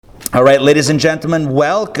All right, ladies and gentlemen,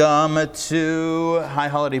 welcome to High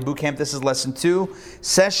Holiday Boot Camp. This is lesson 2,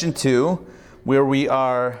 session 2, where we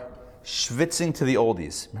are schwitzing to the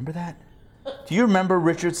oldies. Remember that? Do you remember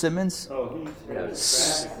Richard Simmons?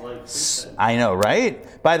 I know,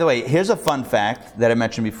 right? By the way, here's a fun fact that I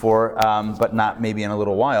mentioned before, but not maybe in a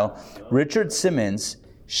little while. Richard Simmons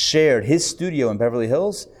shared his studio in Beverly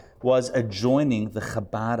Hills was adjoining the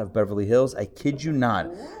Chabad of Beverly Hills. I kid you not.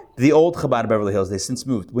 The old Chabad of Beverly Hills, they since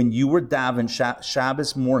moved. When you were davening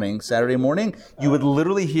Shabbos morning, Saturday morning, you would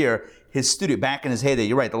literally hear his studio. Back in his heyday,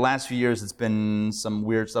 you're right, the last few years it's been some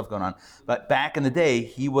weird stuff going on. But back in the day,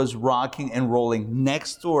 he was rocking and rolling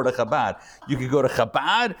next door to Chabad. You could go to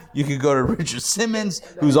Chabad, you could go to Richard Simmons,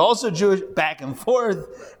 who's also Jewish, back and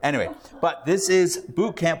forth. Anyway, but this is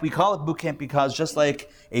boot camp. We call it boot camp because just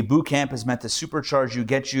like a boot camp is meant to supercharge you,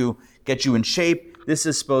 get you in shape, this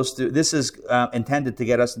is intended to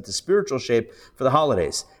get us into spiritual shape for the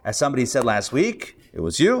holidays. As somebody said last week, it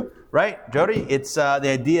was you, right, Jody? It's the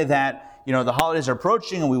idea that, the holidays are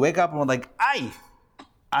approaching and we wake up and we're like, I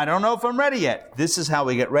don't know if I'm ready yet. This is how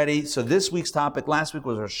we get ready. So this week's topic, last week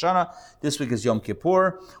was Rosh Hashanah. This week is Yom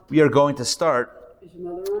Kippur. We are going to start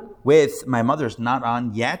with, my mother's not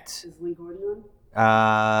on yet. Is Lynn Gordon on?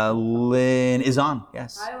 Lynn is on,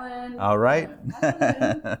 yes. Hi, Lynn. All right.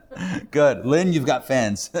 Hi, Lynn. Good. Lynn, you've got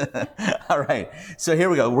fans. All right. So here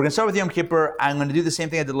we go. We're going to start with Yom Kippur. I'm going to do the same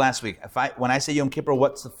thing I did last week. When I say Yom Kippur,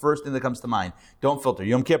 what's the first thing that comes to mind? Don't filter.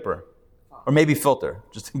 Yom Kippur. Or maybe filter,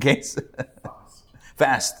 just in case.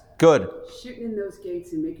 Fast. Good. Shooting in those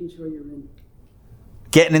gates and making sure you're in.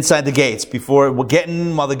 Getting inside the gates while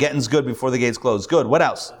the getting's good before the gates close. Good. What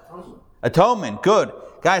else? Atonement. Good.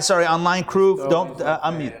 Guys, sorry, online crew, don't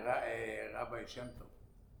unmute. Rabbi Shem Tov.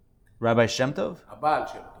 Rabbi Shem Tov? Baal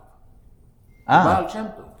Shem Tov. Ah. Baal Shem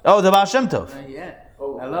Tov. Oh, the Baal Shem Tov. Yeah. A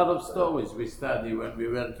lot of stories we study when we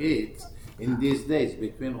were kids in these days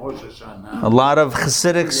between Rosh Hashanah. A lot of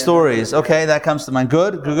Hasidic stories. Okay, that comes to mind.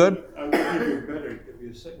 Good. I'm going to give you a better, give you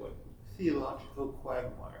a segue. Theological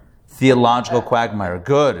quagmire. Theological quagmire.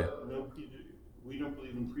 Good. We don't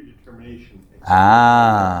believe in predetermination.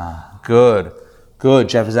 Good. Good.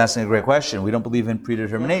 Jeff is asking a great question. We don't believe in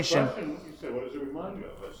predetermination. You said, what does it remind you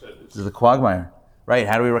of? I said, This is the quagmire. Right.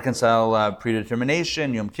 How do we reconcile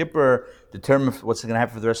predetermination, Yom Kippur, determine what's going to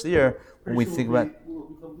happen for the rest of the year when we think about... We'll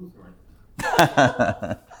become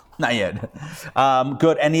Lutheran. Not yet.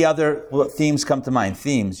 Good. Any other themes come to mind?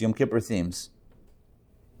 Themes, Yom Kippur themes.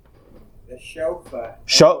 The shofar.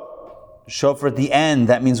 Shofar at the end,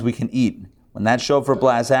 that means we can eat. When that shofar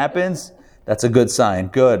blast happens, that's a good sign.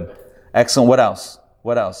 Good. Excellent. What else?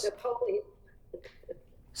 Napoleon.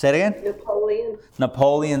 Say it again?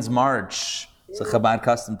 Napoleon's March. It's a Chabad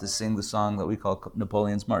custom to sing the song that we call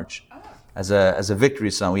Napoleon's March. As a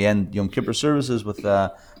victory song. We end Yom Kippur services with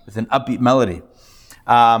an upbeat melody.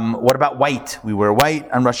 What about white? We wear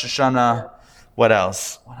white on Rosh Hashanah. What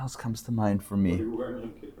else? What else comes to mind for me?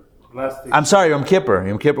 I'm sorry, Yom Kippur.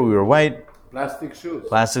 Yom Kippur, we wear white. Plastic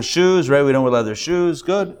shoes, right? We don't wear leather shoes.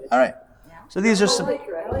 Good. All right. So these are some...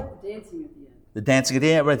 I like the dancing at the end. The dancing at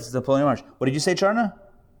the end, right? This is the Napoleon March. What did you say, Charna?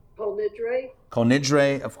 Kol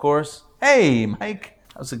Nidre, of course. Hey, Mike.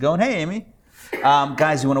 How's it going? Hey, Amy.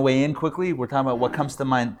 Guys, you want to weigh in quickly? We're talking about what comes to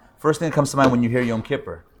mind. First thing that comes to mind when you hear Yom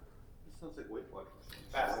Kippur. Sounds like Weight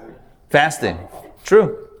Watchers. Fasting.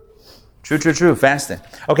 True. Fasting.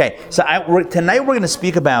 Okay, so tonight we're going to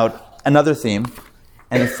speak about another theme.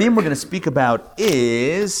 And the theme we're going to speak about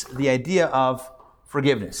is the idea of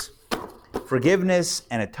forgiveness. Forgiveness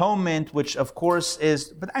and atonement, which of course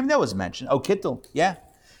that was mentioned. Oh, Kittel, yeah.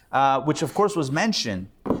 Which of course was mentioned.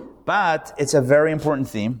 But it's a very important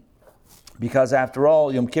theme because after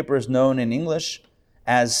all, Yom Kippur is known in English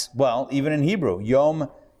as, well, even in Hebrew. Yom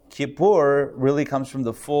Kippur really comes from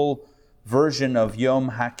the full version of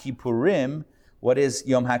Yom HaKippurim. What is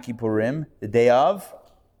Yom HaKippurim? The day of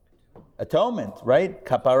atonement, right?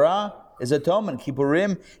 Kapara is atonement.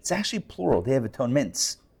 Kippurim, it's actually plural. Day of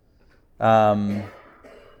atonements. I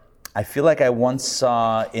feel like I once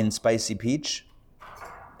saw in Spicy Peach,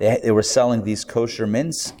 they were selling these kosher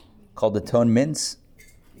mints called Atone mints.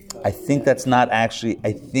 I think that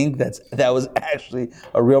was actually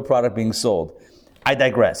a real product being sold. I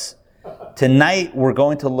digress. Tonight we're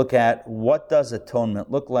going to look at what does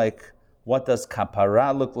atonement look like, what does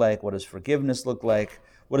kapara look like, what does forgiveness look like,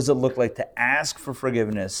 what does it look like to ask for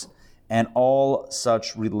forgiveness, and all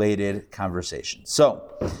such related conversations. So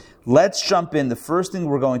let's jump in. The first thing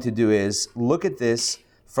we're going to do is look at this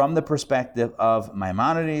from the perspective of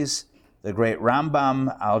Maimonides, the great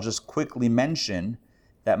Rambam. I'll just quickly mention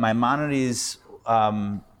that Maimonides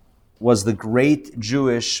was the great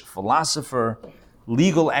Jewish philosopher,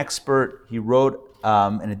 legal expert. He wrote,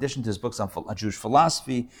 in addition to his books on Jewish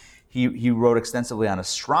philosophy, he wrote extensively on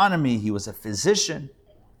astronomy. He was a physician.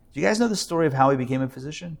 Do you guys know the story of how he became a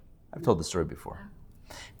physician? I've told the story before.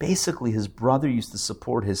 Basically, his brother used to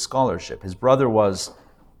support his scholarship. His brother was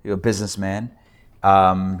a businessman.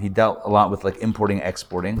 He dealt a lot with like importing,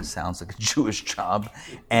 exporting. Sounds like a Jewish job.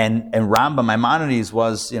 And Rambam Maimonides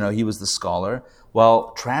was, he was the scholar.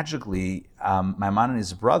 Well, tragically,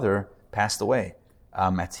 Maimonides' brother passed away.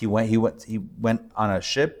 He went on a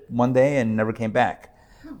ship one day and never came back.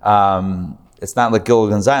 It's not like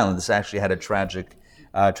Gilligan's Island. This actually had a tragic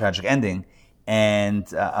ending. And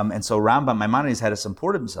so Rambam Maimonides had to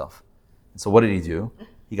support himself. And so what did he do?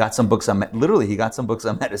 He got some books on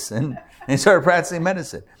medicine, and he started practicing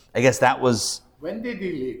medicine. I guess that was... When did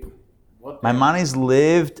he live? Maimonides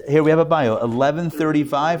lived, here we have a bio,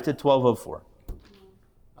 1135 to 1204.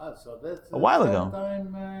 So that's a while ago.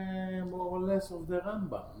 Time, more or less of the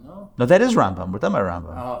Rambam, no? No, that is Rambam. We're talking about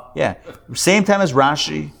Rambam. Oh. Yeah. Same time as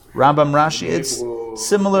Rashi, Rambam, Rashi. It's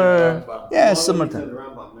similar. Yeah, similar time.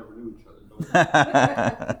 Rambam never knew each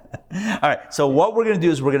other. All right, so what we're going to do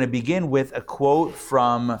is we're going to begin with a quote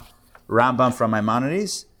from Rambam from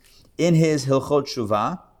Maimonides in his Hilchot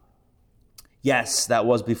Shuvah. Yes, that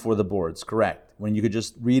was before the boards, correct. When you could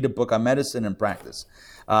just read a book on medicine and practice.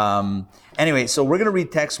 Anyway, so we're going to read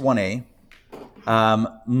text 1a.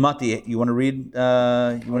 Mati, you want to read?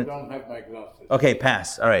 I don't have my glasses. Okay,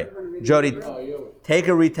 pass. All right. Jody, take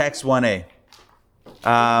a read text 1a.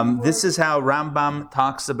 This is how Rambam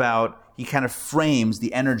talks about, he kind of frames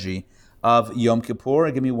the energy of Yom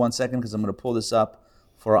Kippur. Give me 1 second because I'm going to pull this up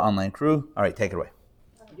for our online crew. All right, take it away.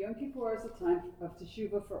 Yom Kippur is a time of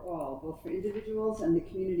teshuvah for all, both for individuals and the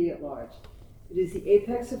community at large. It is the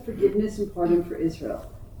apex of forgiveness and pardon for Israel.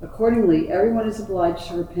 Accordingly, everyone is obliged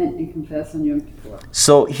to repent and confess on Yom Kippur.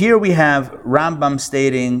 So here we have Rambam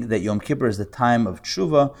stating that Yom Kippur is the time of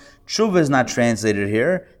tshuva. Tshuva is not translated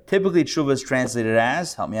here. Typically, tshuva is translated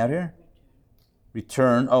as, help me out here,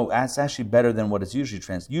 return. Oh, that's actually better than what it's usually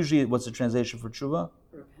translated. Usually, what's the translation for tshuva?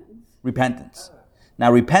 Repentance.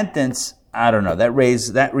 Now, repentance, I don't know. That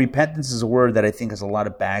repentance is a word that I think has a lot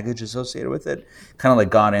of baggage associated with it, kind of like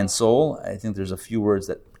God and soul. I think there's a few words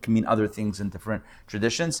that can mean other things in different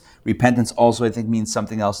traditions. Repentance also, I think, means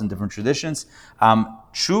something else in different traditions.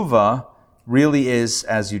 Tshuva really is,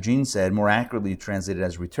 as Eugene said, more accurately translated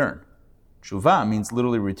as return. Tshuva means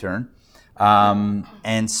literally return.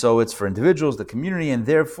 And so it's for individuals, the community, and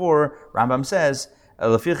therefore, Rambam says,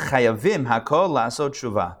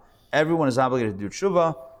 everyone is obligated to do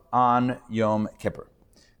tshuva on Yom Kippur.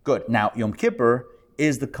 Good. Now, Yom Kippur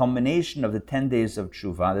is the culmination of the 10 days of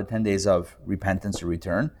tshuva, the 10 days of repentance or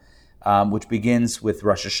return, which begins with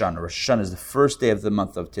Rosh Hashanah. Rosh Hashanah is the first day of the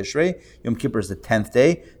month of Tishrei. Yom Kippur is the 10th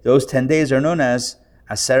day. Those 10 days are known as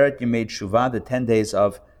Aseret Yemei Tshuva, the 10 days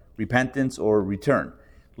of repentance or return.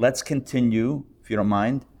 Let's continue, if you don't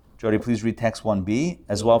mind. Jody, please read text 1b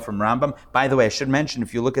as well from Rambam. By the way, I should mention,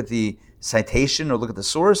 if you look at the citation or look at the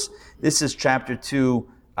source, this is chapter 2,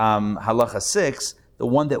 halacha 6. The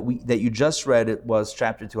one that you just read, it was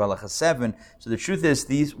chapter 2, halacha 7. So the truth is,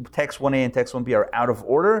 these text 1a and text 1b are out of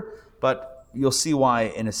order, but you'll see why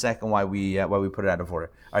in a second why we put it out of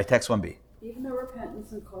order. All right, text 1b. Even though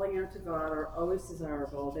repentance and calling out to God are always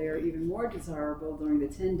desirable, they are even more desirable during the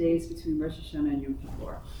 10 days between Rosh Hashanah and Yom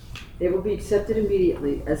Kippur. They will be accepted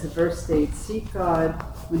immediately, as the verse states, seek God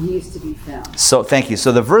when he is to be found. So, thank you.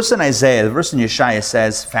 So the verse in Isaiah, the verse in Yeshaya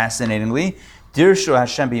says, fascinatingly, Dirshu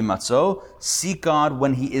Hashem b'imatzo, seek God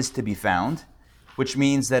when he is to be found, which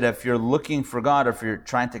means that if you're looking for God, or if you're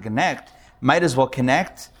trying to connect, might as well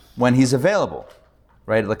connect when he's available,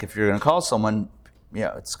 right? Like if you're going to call someone,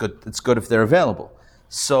 yeah, it's good if they're available.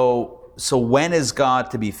 So when is God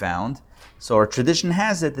to be found? So our tradition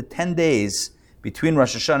has it the 10 days between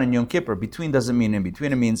Rosh Hashanah and Yom Kippur. Between doesn't mean in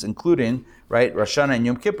between, it means including, right? Rosh Hashanah and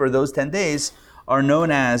Yom Kippur, those 10 days are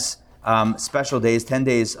known as special days, 10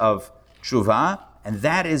 days of Tshuva, and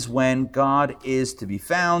that is when God is to be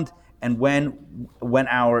found, and when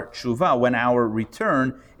our Tshuva, when our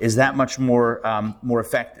return is that much more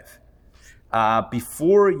effective.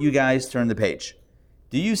 Before you guys turn the page,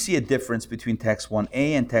 do you see a difference between text 1a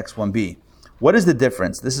and text 1b? What is the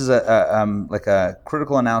difference? This is like a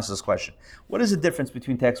critical analysis question. What is the difference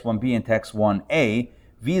between text 1b and text 1a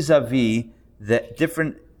vis-a-vis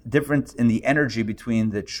the difference in the energy between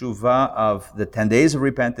the tshuva of the 10 days of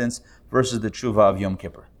repentance versus the tshuva of Yom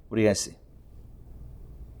Kippur? What do you guys see?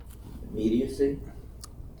 Immediacy.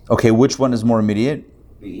 Okay, which one is more immediate?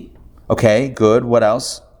 B. Okay, good. What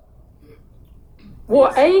else?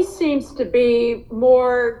 Well, A seems to be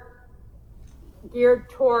more geared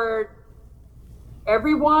toward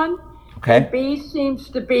everyone. Okay. And B seems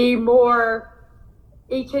to be more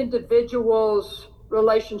each individual's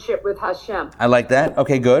relationship with Hashem. I like that.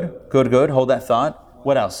 Okay, good. Hold that thought.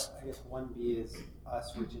 What else? I guess 1B is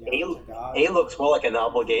us reaching out to God. A looks more like an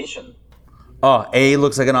obligation. Oh, A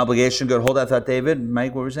looks like an obligation. Good. Hold that thought, David.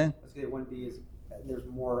 Mike, what were you saying? Let's say 1B is there's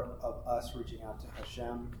more of us reaching out to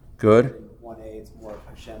Hashem. Good. And 1A, it's more of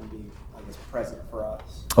Hashem being, I guess, present for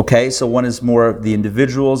us. Okay, so one is more the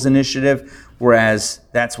individual's initiative, whereas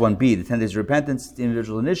that's 1B. The 10 days of repentance, the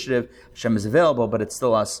individual initiative. Hashem is available, but it's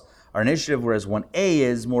still us, our initiative, whereas 1A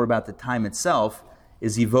is more about the time itself,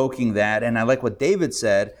 is evoking that. And I like what David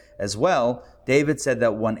said as well. David said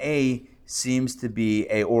that 1A seems to be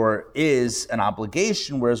is an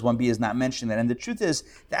obligation, whereas 1B is not mentioning that. And the truth is,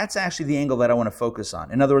 that's actually the angle that I want to focus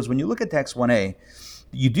on. In other words, when you look at text 1A,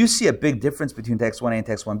 you do see a big difference between text 1A and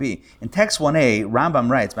text 1B. In text 1A, Rambam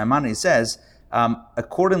writes, Maimonides says,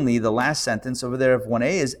 accordingly, the last sentence over there of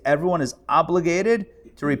 1A is, everyone is obligated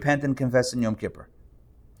to repent and confess in Yom Kippur.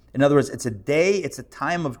 In other words, it's a day, it's a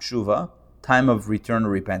time of tshuva, time of return or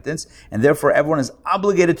repentance, and therefore everyone is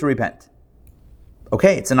obligated to repent.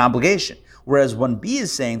 Okay, it's an obligation. Whereas 1B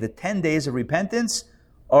is saying the 10 days of repentance,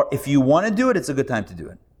 or if you want to do it, it's a good time to do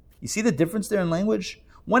it. You see the difference there in language?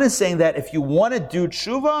 One is saying that if you want to do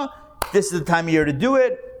tshuva, this is the time of year to do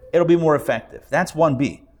it, it'll be more effective. That's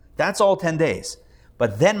 1B. That's all 10 days.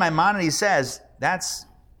 But then Maimonides says, that's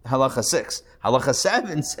halacha 6. Halacha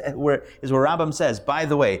 7 is where Rambam says, by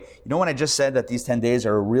the way, you know when I just said that these 10 days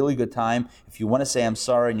are a really good time, if you want to say I'm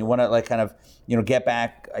sorry and you want to get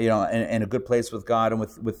back, in a good place with God and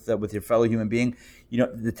with your fellow human being,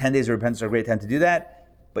 the 10 days of repentance are a great time to do that.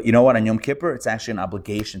 But you know what? On Yom Kippur, it's actually an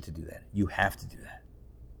obligation to do that. You have to do that.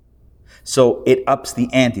 So it ups the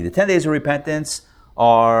ante. The 10 days of repentance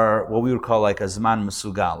are what we would call like a zman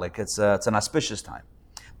mesugal, like it's an auspicious time.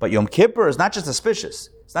 But Yom Kippur is not just auspicious.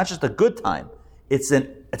 It's not just a good time. It's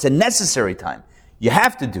a necessary time. You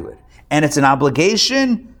have to do it. And it's an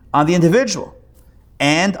obligation on the individual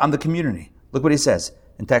and on the community. Look what he says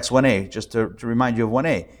in text 1a, just to remind you of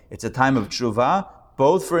 1a. It's a time of tshuva,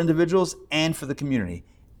 both for individuals and for the community.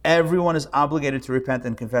 Everyone is obligated to repent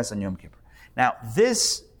and confess on Yom Kippur. Now,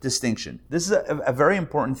 this distinction, this is a very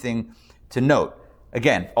important thing to note.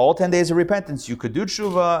 Again, all 10 days of repentance, you could do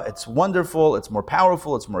tshuva, it's wonderful, it's more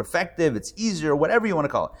powerful, it's more effective, it's easier, whatever you want to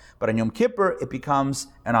call it. But on Yom Kippur, it becomes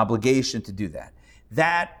an obligation to do that.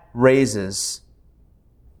 That raises,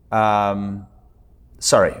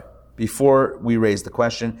 before we raise the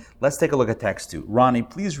question, let's take a look at text 2. Ronnie,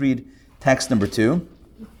 please read text number 2.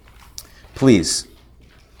 Please.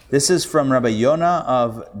 This is from Rabbi Yonah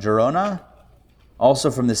of Gerona, also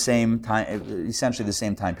from the same time, essentially the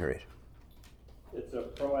same time period. It's a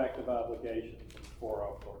proactive obligation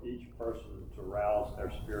for each person to rouse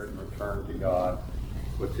their spirit and return to God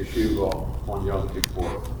with teshuva on Yom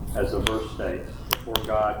Kippur. As the verse states, before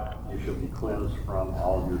God you shall be cleansed from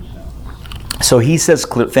all your sins. So he says,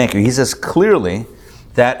 thank you, he says clearly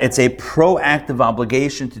that it's a proactive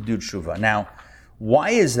obligation to do tshuva. Now, why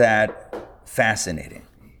is that fascinating?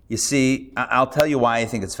 You see, I'll tell you why I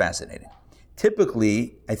think it's fascinating.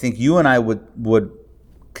 Typically, I think you and I would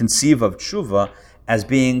conceive of tshuva as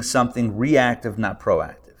being something reactive, not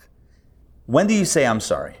proactive. When do you say I'm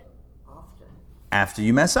sorry? After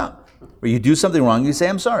you mess up. Or you do something wrong, you say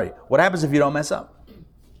I'm sorry. What happens if you don't mess up?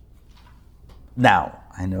 Now,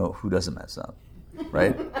 I know who doesn't mess up,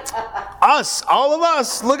 right? Us, all of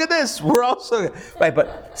us, look at this. We're also, right,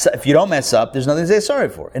 but so if you don't mess up, there's nothing to say sorry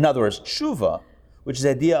for. In other words, tshuva, which is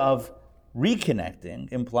the idea of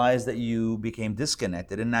reconnecting, implies that you became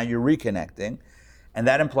disconnected and now you're reconnecting. And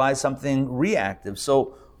that implies something reactive.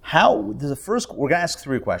 So we're going to ask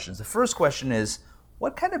 3 questions. The first question is,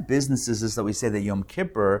 what kind of business is this that we say that Yom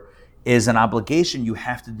Kippur is an obligation you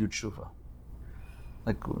have to do tshuva?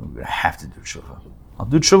 Like, I have to do tshuva. I'll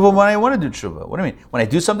do tshuva when I want to do tshuva. What do you mean? When I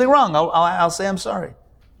do something wrong, I'll say I'm sorry.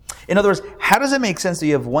 In other words, how does it make sense that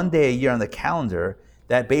you have one day a year on the calendar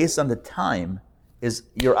that based on the time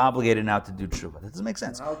you're obligated now to do tshuva? That doesn't make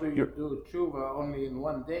sense. How do you do tshuva only in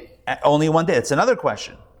one day? Only one day. It's another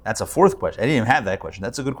question. That's a 4th question. I didn't even have that question.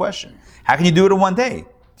 That's a good question. How can you do it in one day?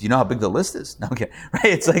 Do you know how big the list is? No, okay. Right?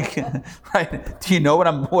 It's like, right? Do you know what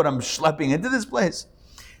I'm schlepping into this place?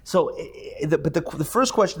 So, but the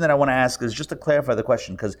first question that I want to ask is just to clarify the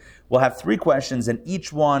question, because we'll have 3 questions and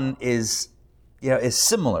each one is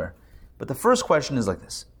similar. But the first question is like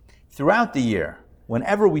this. Throughout the year,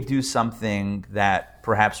 whenever we do something that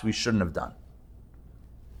perhaps we shouldn't have done,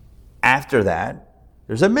 after that,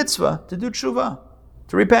 there's a mitzvah to do tshuva,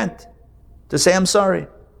 to repent, to say I'm sorry.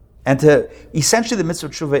 And essentially the mitzvah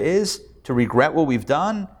of tshuva is to regret what we've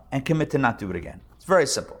done and commit to not do it again. It's very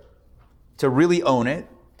simple. To really own it,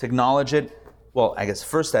 to acknowledge it, well, I guess the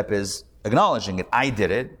first step is acknowledging it. I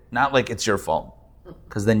did it, not like it's your fault,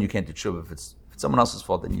 because then you can't do tshuva. If it's someone else's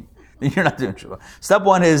fault, then you're not doing tshuva. Step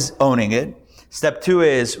 1 is owning it. Step 2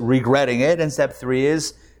 is regretting it. And step 3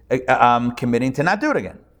 is committing to not do it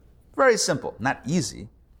again. Very simple. Not easy,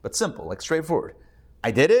 but simple, like straightforward.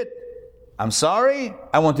 I did it. I'm sorry.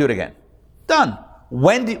 I won't do it again. Done.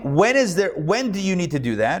 When do you need to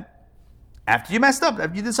do that? After you messed up,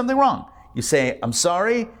 after you did something wrong. You say, I'm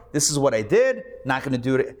sorry. This is what I did. Not going to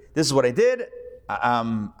do it. This is what I did.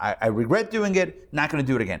 I regret doing it. Not going to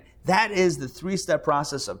do it again. That is the 3-step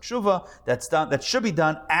process of tshuva that's done. That should be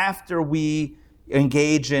done after we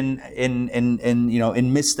engage in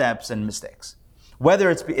missteps and mistakes. Whether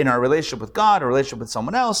it's in our relationship with God or relationship with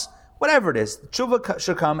someone else, whatever it is, tshuva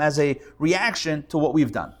should come as a reaction to what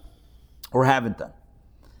we've done or haven't done.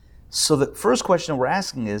 So the first question we're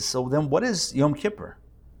asking is, so then what is Yom Kippur?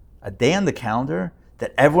 A day on the calendar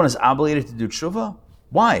that everyone is obligated to do tshuva?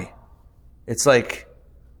 Why? It's like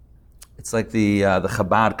the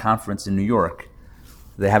Chabad conference in New York.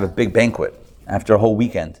 They have a big banquet after a whole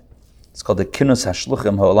weekend. It's called the Kinus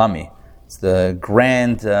HaShluchim HaOlami. It's the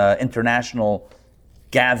grand international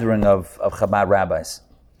gathering of Chabad rabbis.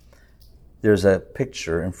 There's a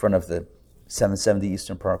picture in front of the 770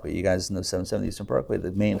 Eastern Parkway. You guys know 770 Eastern Parkway,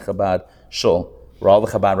 the main Chabad shul, where all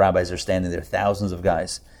the Chabad rabbis are standing there, thousands of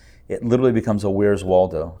guys. It literally becomes a Where's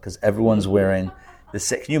Waldo, because everyone's wearing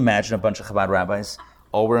can you imagine a bunch of Chabad rabbis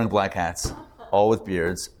all wearing black hats, all with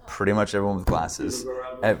beards, pretty much everyone with glasses.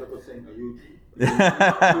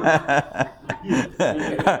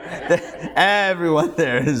 Everyone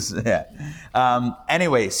there is, yeah.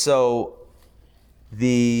 Anyway, so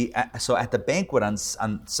at the banquet on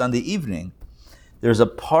Sunday evening, there's a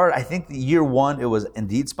part, I think the year 1, it was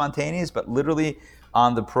indeed spontaneous, but literally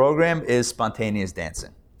on the program is spontaneous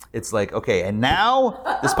dancing. It's like, okay, and now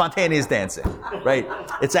the spontaneous dancing, right?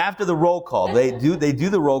 It's after the roll call. They do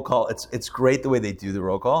the roll call. It's great the way they do the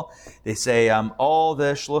roll call. They say all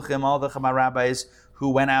the shluchim, all the Chabad rabbis who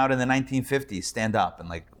went out in the 1950s stand up, and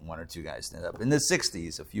like 1 or 2 guys stand up. In the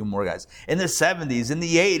 60s, a few more guys. In the 70s, in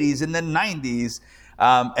the 80s, in the 90s,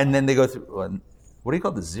 and then they go through. What do you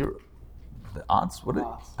call the zero? The odds?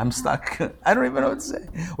 I'm stuck. I don't even know what to say.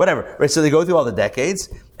 Whatever. Right. So they go through all the decades,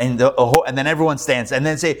 and then everyone stands, and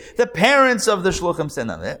then say the parents of the shluchim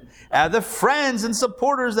stand up. The friends and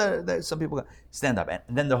supporters that some people stand up, and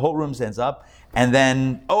then the whole room stands up, and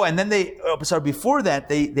then before that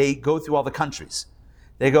they go through all the countries.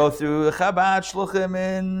 They go through Chabad Shluchim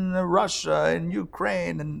in Russia, in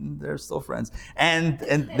Ukraine, and they're still friends. And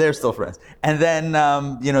they're still friends. And then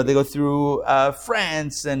they go through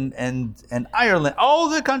France and Ireland, all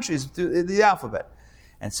the countries through the alphabet.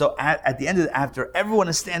 And so at the end of after everyone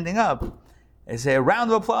is standing up, they say a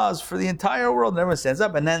round of applause for the entire world, and everyone stands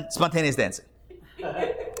up, and then spontaneous dancing.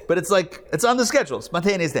 But it's like it's on the schedule,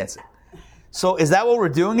 spontaneous dancing. So is that what we're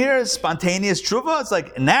doing here? Spontaneous tshuva? It's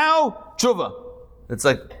like now tshuva. It's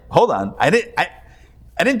like, hold on, I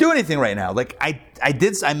didn't do anything right now. Like I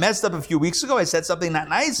messed up a few weeks ago. I said something not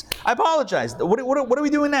nice. I apologize. What are we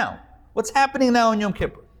doing now? What's happening now in Yom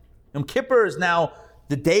Kippur? Yom Kippur is now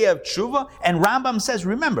the day of tshuva, and Rambam says,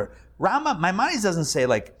 remember, Maimonides doesn't say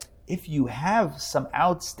like if you have some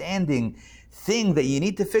outstanding thing that you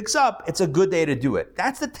need to fix up, it's a good day to do it.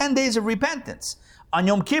 That's the 10 days of repentance. On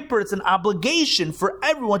Yom Kippur, it's an obligation for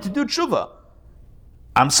everyone to do tshuva.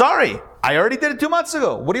 I'm sorry. I already did it 2 months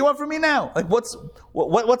ago. What do you want from me now? Like,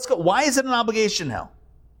 why is it an obligation now?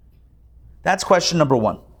 That's question number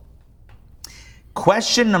 1.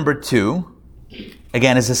 Question number 2,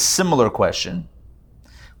 again, is a similar question.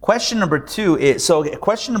 Question number 2 is,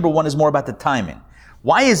 question number 1 is more about the timing.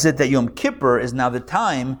 Why is it that Yom Kippur is now the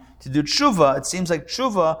time to do tshuva? It seems like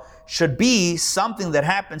tshuva should be something that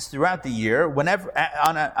happens throughout the year, whenever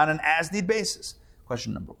on an as-need basis.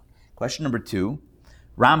 Question number 1. Question number 2,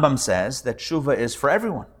 Rambam says that tshuva is for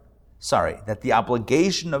everyone. That the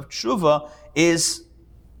obligation of tshuva is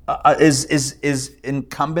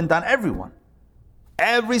incumbent on everyone.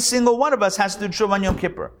 Every single one of us has to do tshuva on Yom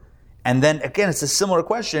Kippur. And then again, it's a similar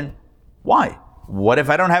question: why? What if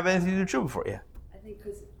I don't have anything to do tshuva for you? I think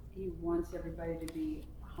because he wants everybody to be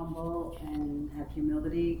humble and have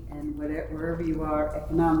humility, and wherever you are,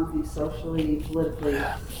 economically, socially, politically,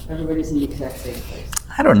 everybody's in the exact same place.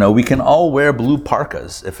 I don't know. We can all wear blue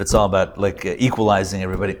parkas if it's all about equalizing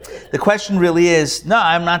everybody. The question really is, no,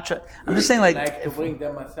 I'm not. I'm just saying to bring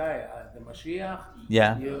the Messiah, the Mashiach.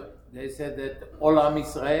 Yeah. They said that all Am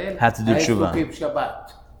Israel have to do tshuva. To keep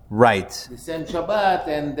Shabbat. Right. the same Shabbat,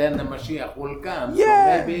 and then the Mashiach will come.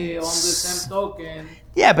 Yeah. So maybe on the same token.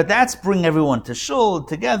 Yeah, but that's bring everyone to shul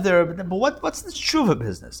together. But what's this tshuva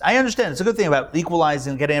business? I understand. It's a good thing about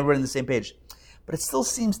equalizing, getting everyone on the same page. But it still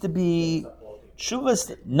seems to be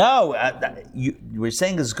tshuva. No, you were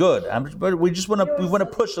saying is good. But we just want to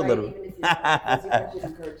push a little.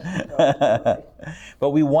 But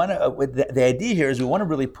we want to. The idea here is we want to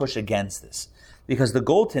really push against this. Because the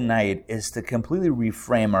goal tonight is to completely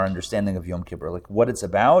reframe our understanding of Yom Kippur, like what it's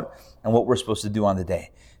about and what we're supposed to do on the day.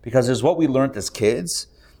 Because there's what we learned as kids,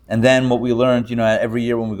 and then what we learned, every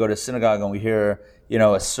year when we go to synagogue and we hear,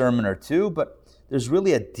 a sermon or two. But there's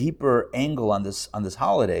really a deeper angle on this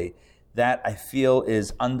holiday that I feel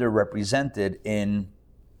is underrepresented in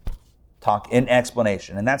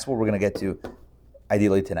explanation, and that's what we're going to get to,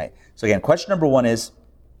 ideally tonight. So again, question number one is,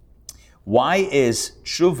 why is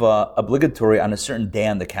tshuva obligatory on a certain day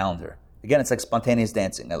on the calendar? Again, it's like spontaneous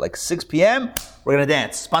dancing. At like 6 p.m., we're going to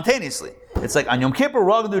dance spontaneously. It's like on Yom Kippur,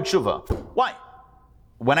 we're all going to do tshuva. Why?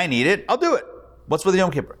 When I need it, I'll do it. What's with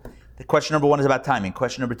Yom Kippur? The question number one is about timing.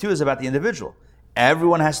 Question number two is about the individual.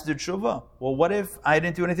 Everyone has to do tshuva. Well, what if I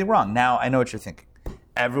didn't do anything wrong? Now I know what you're thinking.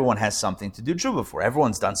 Everyone has something to do tshuva for.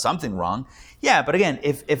 Everyone's done something wrong. Yeah, but again,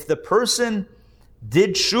 if the person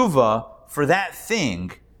did tshuva for that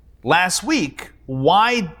thing last week,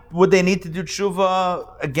 why would they need to do tshuva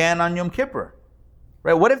again on Yom Kippur?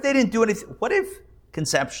 Right? What if they didn't do anything? What if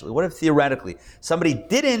conceptually, what if theoretically, somebody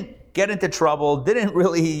didn't get into trouble, didn't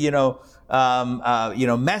really,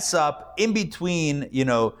 mess up in between,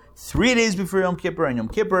 3 days before Yom Kippur and Yom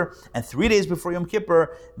Kippur, and 3 days before Yom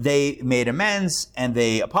Kippur, they made amends and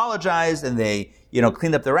they apologized and they,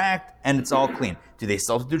 cleaned up their act and it's all clean. Do they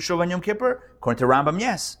still have to do tshuva on Yom Kippur? According to Rambam,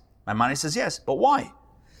 yes. Maimonides says yes, but why?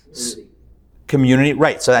 Community,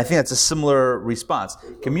 right. So I think that's a similar response.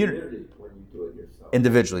 Community, when you do it yourself.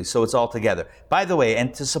 Individually, so it's all together. By the way,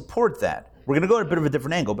 and to support that, we're going to go at a bit of a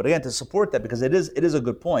different angle, but again, to support that, because it is a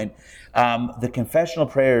good point, the confessional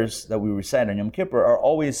prayers that we recite on Yom Kippur are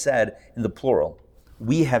always said in the plural.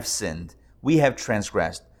 We have sinned. We have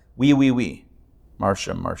transgressed. We.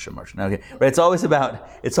 Marsha. Okay, right. It's always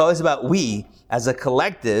about we as a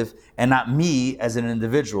collective and not me as an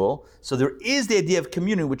individual. So there is the idea of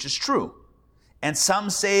communion, which is true. And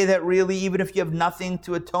some say that really, even if you have nothing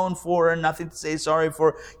to atone for and nothing to say sorry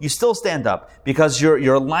for, you still stand up because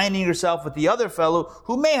you're aligning yourself with the other fellow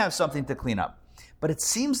who may have something to clean up. But it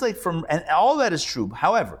seems like and all that is true.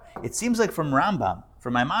 However, it seems like from Rambam,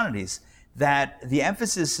 from Maimonides, that the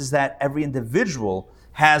emphasis is that every individual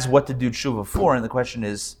has what to do tshuva for, and the question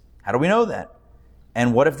is, how do we know that?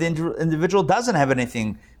 And what if the individual doesn't have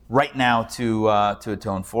anything right now to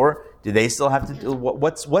atone for? Do they still have to do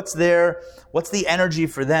what's the energy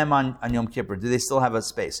for them on Yom Kippur? Do they still have a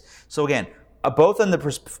space? So again, both from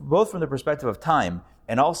the perspective of time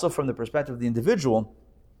and also from the perspective of the individual,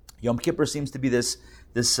 Yom Kippur seems to be this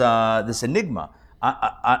enigma.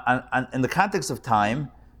 In the context of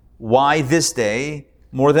time, why this day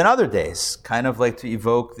more than other days? Kind of like to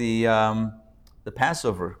evoke the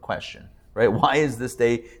Passover question, right? Why is this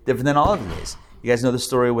day different than all other days? You guys know the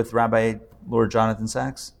story with Rabbi Lord Jonathan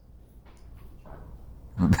Sachs?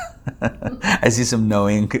 I see some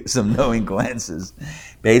knowing glances.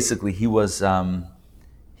 Basically, he was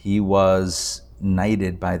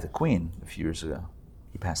knighted by the Queen a few years ago.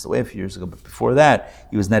 He passed away a few years ago, but before that,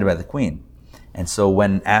 he was knighted by the Queen. And so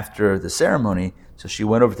after the ceremony, so she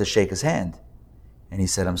went over to shake his hand. And he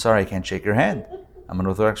said, "I'm sorry, I can't shake your hand. I'm an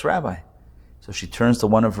Orthodox rabbi." So she turns to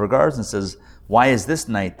one of her guards and says, "Why is this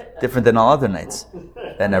night different than all other nights?"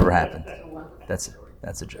 That never happened. That's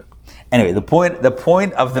a joke. Anyway, the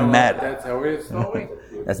point of the matter. That's a real story.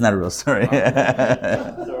 That's not a real story.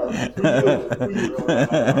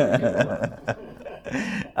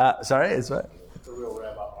 Sorry, it's what? It's a real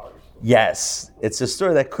rabbi art. Yes, it's a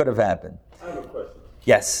story that could have happened. I have a question.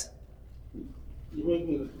 Yes. You're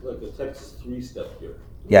making like a Texas 3-step here.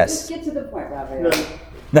 Yes. Just get to the point, Rabbi.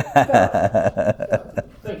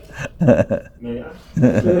 May I?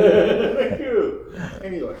 Thank you.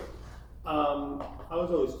 Anyway, I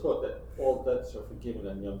was always taught that all debts are forgiven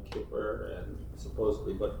on Yom Kippur, and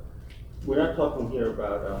supposedly, but we're not talking here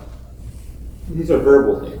about. These are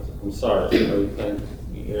verbal things. I'm sorry. You can't.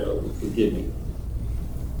 Forgive me.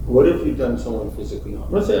 What if you've done someone physically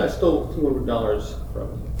harm? Let's say I stole $200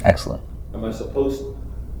 from you. Excellent. Am I supposed to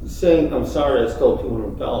saying, "I'm sorry, I stole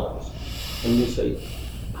 $200," and you say,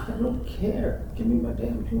 "I don't care. Give me my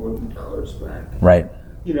damn $200 back." Right.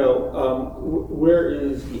 Where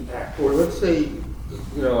is the act? Or let's say,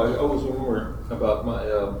 I always remember about my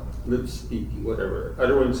lips speaking, whatever,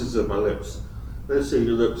 utterances of my lips. Let's say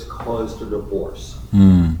your lips caused a divorce.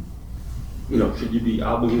 should you be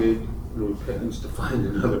obligated in repentance to find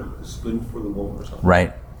another husband for the woman or something?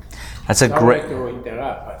 Right. That's a great. Sorry to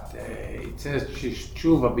interrupt, but it says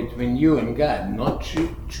tshuva between you and God, not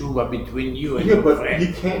tshuva between you and your but friend.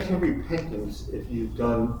 you can't have repentance if you've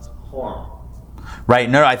done harm. Right.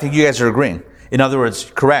 No, I think you guys are agreeing. In other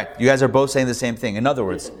words, correct. You guys are both saying the same thing. In other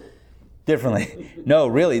words, differently. No,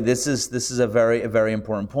 really, this is a very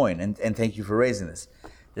important point, and thank you for raising this.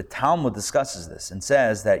 The Talmud discusses this and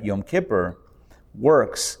says that Yom Kippur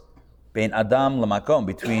works bein Adam lamakom,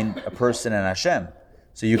 between a person and Hashem.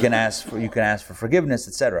 So you can ask for forgiveness,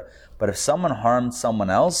 etc. But if someone harmed someone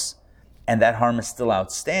else and that harm is still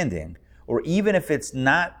outstanding, or even if it's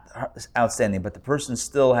not outstanding, but the person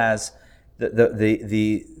still has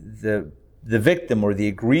the victim or the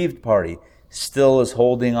aggrieved party still is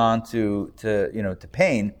holding on to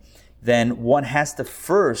pain, then one has to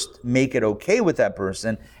first make it okay with that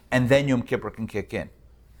person, and then Yom Kippur can kick in.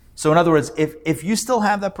 So in other words, if you still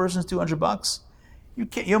have that person's $200,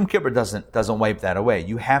 Yom Kippur doesn't wipe that away.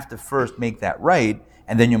 You have to first make that right,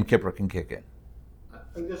 and then Yom Kippur can kick in.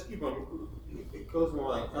 I just keep on. It goes on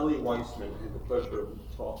like Ellie Weissman, I had the pleasure of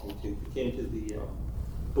talking to. He came to the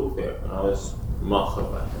book fair, and I was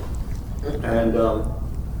machal, and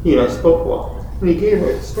I spoke well. And he gave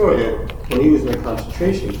a story of when he was in a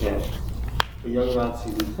concentration camp, a young Nazi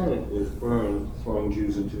lieutenant was burned throwing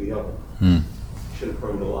Jews into the oven. Should have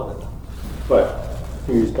burned a lot of them, but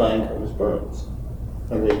he was dying from his burns.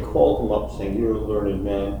 And they called him up saying, "You're a learned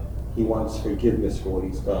man. He wants forgiveness for what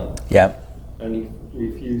he's done." Yeah. And he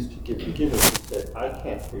refused to give forgiveness. He said, "I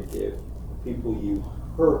can't forgive. People you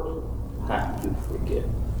hurt have to forgive."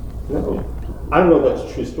 No, I don't know if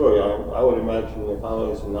that's a true story. I would imagine if I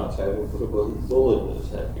was a Nazi, I would put a bullet in his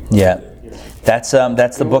head. Yeah. That's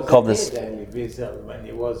the book called this. When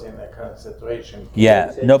he was in a concentration.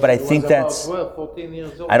 Yeah. No, but I think that's. 12, 14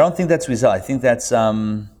 years old. I don't think that's Wiesel. I think that's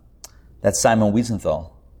Simon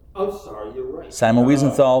Wiesenthal. I'm sorry, you're right. Simon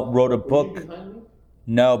Wiesenthal wrote a book. Were you behind me?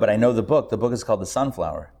 No, but I know the book. The book is called The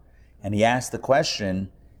Sunflower. And he asked the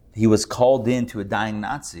question, he was called in to a dying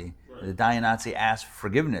Nazi. Right. The dying Nazi asked for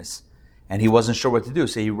forgiveness. And he wasn't sure what to do.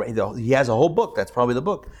 So he has a whole book. That's probably the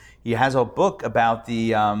book. He has a book about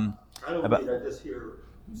the... I just hear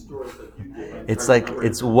stories that you give.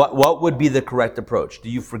 It's what would be the correct approach? Do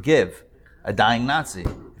you forgive a dying Nazi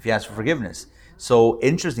if he asks for forgiveness? So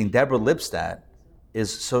interesting, Deborah Lipstadt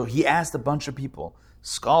so he asked a bunch of people,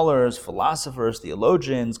 scholars, philosophers,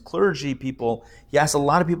 theologians, clergy people. He asked a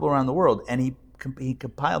lot of people around the world, and he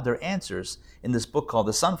compiled their answers in this book called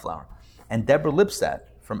The Sunflower. And Deborah Lipstadt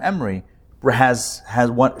from Emory has her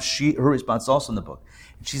response also in the book.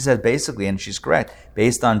 And she said basically, and she's correct,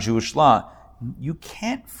 based on Jewish law, you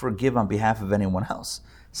can't forgive on behalf of anyone else.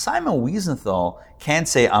 Simon Wiesenthal can't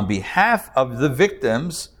say on behalf of the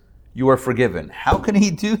victims, you are forgiven. How can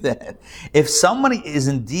he do that? If somebody is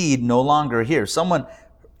indeed no longer here, someone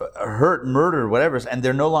hurt, murdered, whatever, and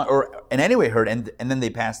they're no longer, or in any way hurt, and then they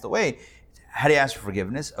passed away, how do you ask for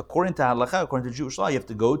forgiveness? According to halakha, according to Jewish law, you have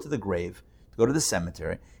to go to the grave, go to the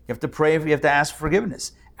cemetery. You have to pray. You have to ask for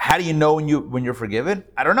forgiveness. How do you know when you're forgiven?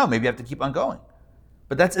 I don't know. Maybe you have to keep on going.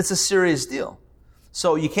 But it's a serious deal.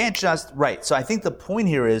 So you can't just, right. So I think the point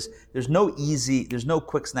here is there's no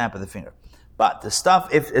quick snap of the finger. But the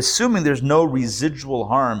stuff, assuming there's no residual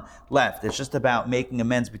harm left, it's just about making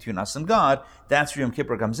amends between us and God, that's where Yom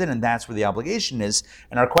Kippur comes in, and that's where the obligation is.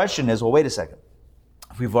 And our question is, well, wait a second.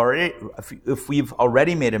 If we've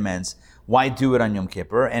already made amends, why do it on Yom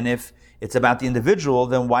Kippur? And if it's about the individual,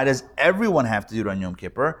 then why does everyone have to do it on Yom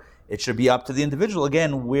Kippur? It should be up to the individual,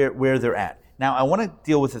 again, where they're at. Now, I want to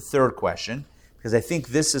deal with a third question, because I think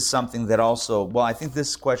this is something that I think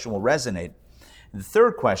this question will resonate. The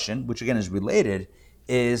third question, which again is related,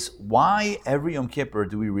 is why every Yom Kippur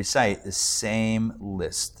do we recite the same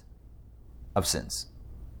list of sins?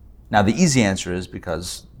 Now, the easy answer is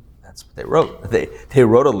because that's what they wrote. They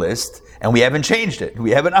wrote a list, and we haven't changed it.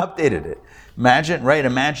 We haven't updated it.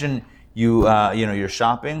 Imagine you're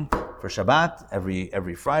shopping for Shabbat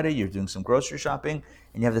every Friday. You're doing some grocery shopping,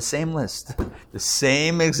 and you have the same list, the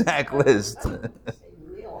same exact list,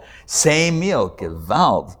 same meal,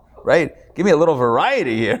 Gewalt, right? Give me a little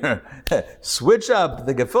variety here. Switch up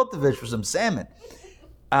the gefilte fish for some salmon.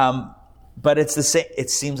 But it's the same. It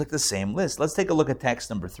seems like the same list. Let's take a look at text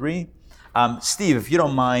number 3. Steve, if you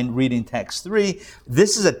don't mind reading text 3.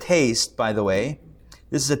 This is a taste, by the way.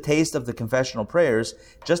 This is a taste of the confessional prayers.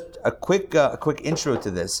 Just a quick intro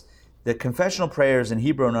to this. The confessional prayers in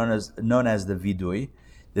Hebrew known as the vidui.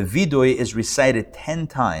 The vidui is recited 10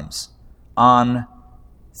 times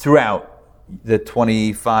throughout the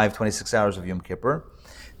 25, 26 hours of Yom Kippur.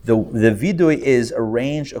 The vidui is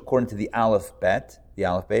arranged according to the aleph bet, the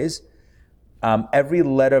aleph beis. Every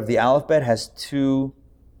letter of the aleph bet has two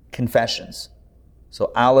confessions.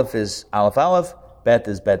 So aleph is aleph aleph, bet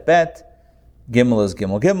is bet bet, gimel is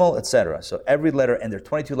gimel gimel, etc. So every letter, and there are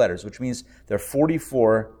 22 letters, which means there are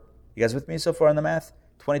 44. You guys with me so far on the math?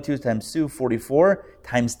 22 times 2, 44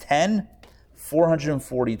 times 10,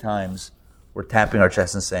 440 times we're tapping our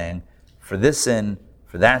chest and saying, for this sin,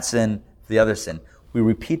 for that sin, for the other sin. We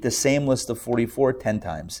repeat the same list of 44 10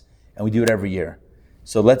 times, and we do it every year.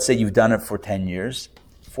 So let's say you've done it for 10 years,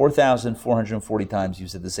 4,440 times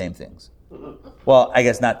you've said the same things. Well, I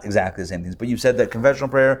guess not exactly the same things, but you've said that confessional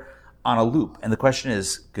prayer on a loop. And the question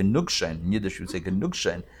is, genugshen. In Yiddish, we would say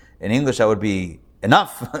genugshen. In English, that would be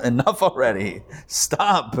enough. Enough already.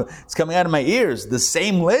 Stop. It's coming out of my ears. The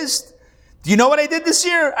same list? Do you know what I did this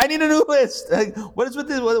year? I need a new list. What's with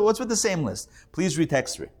the same list? Please read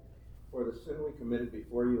text 3. For the sin we committed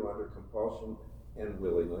before you under compulsion and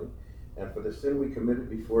willingly, and for the sin we committed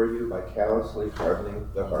before you by callously hardening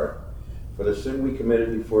the heart, for the sin we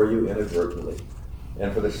committed before you inadvertently,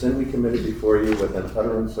 and for the sin we committed before you with an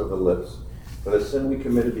utterance of the lips, for the sin we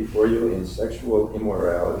committed before you in sexual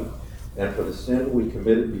immorality, and for the sin we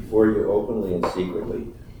committed before you openly and secretly,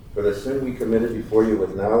 for the sin we committed before you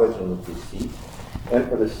with knowledge and with deceit, and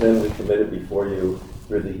for the sin we committed before you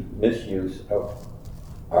through the misuse of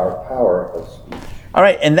our power of speech. All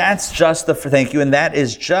right, and that's just thank you, and that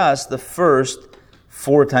is just the first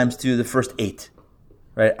 4 times 2, the first 8.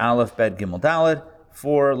 Right? Aleph, Bet, Gimel, Dalet,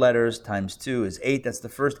 4 letters times 2 is 8. That's the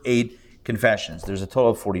first 8 confessions. There's a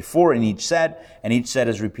total of 44 in each set, and each set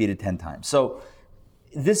is repeated 10 times. So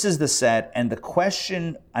this is the set, and the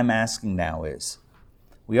question I'm asking now is,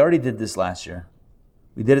 we already did this last year.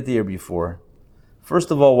 We did it the year before. First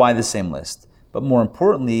of all, why the same list? But more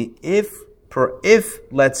importantly, if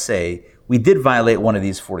let's say we did violate one of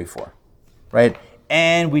these 44, right?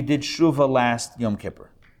 And we did Shuvah last Yom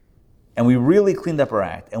Kippur, and we really cleaned up our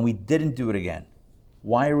act, and we didn't do it again,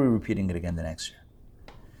 why are we repeating it again the next year?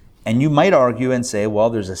 And you might argue and say, well,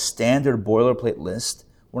 there's a standard boilerplate list.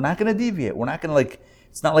 We're not going to deviate. We're not going to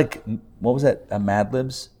it's not like, what was that, Mad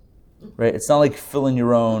Libs? Right? It's not like fill in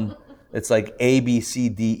your own. It's like A, B, C,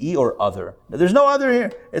 D, E, or other. There's no other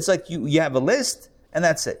here. It's like you have a list, and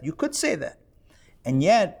that's it. You could say that. And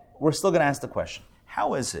yet, we're still going to ask the question,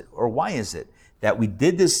 how is it, or why is it, that we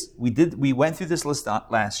did this, we went through this list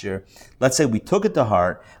last year. Let's say we took it to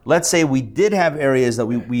heart. Let's say we did have areas that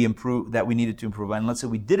we improved, that we needed to improve on. Let's say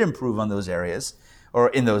we did improve on those areas, or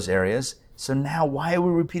in those areas. So now, why are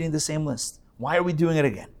we repeating the same list? Why are we doing it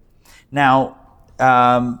again? Now,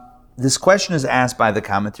 this question is asked by the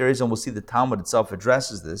commentaries, and we'll see the Talmud itself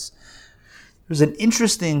addresses this. There's an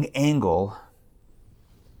interesting angle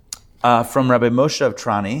from Rabbi Moshe of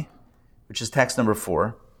Trani, which is text number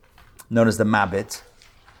 4, known as the Mabit.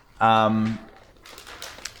 We're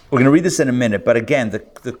going to read this in a minute, but again,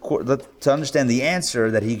 to understand the answer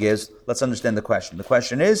that he gives, let's understand the question. The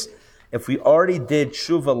question is, if we already did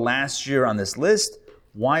Shuvah last year on this list,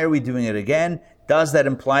 why are we doing it again? Does that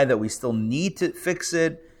imply that we still need to fix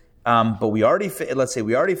it? But we already, let's say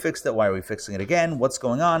we already fixed it, why are we fixing it again? What's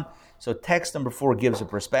going on? So text number 4 gives a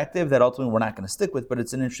perspective that ultimately we're not going to stick with, but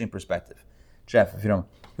it's an interesting perspective. Jeff, if you want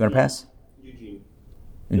to pass? Eugene.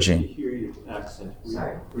 Eugene. Just to hear your accent.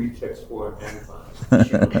 Read text 4 and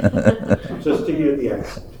 5. Just to hear the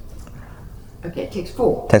accent. Okay, text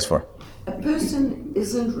 4. Text 4. A person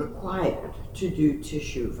isn't required to do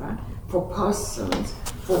teshuvah for past sins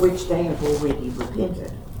for which they have already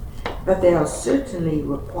repented, but they are certainly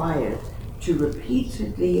required to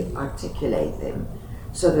repeatedly articulate them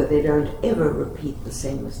so that they don't ever repeat the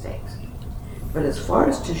same mistakes. But as far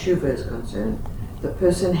as teshuvah is concerned, the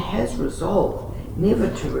person has resolved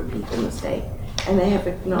never to repeat the mistake, and they have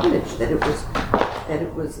acknowledged that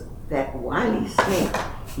it was that wily snake,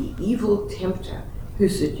 the evil tempter, who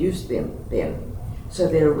seduced them then. So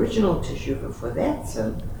their original teshuvah for that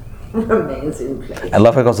sin remains in place. I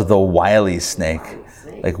love how it calls it the wily snake,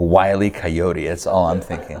 like Wile E. Coyote. That's all I'm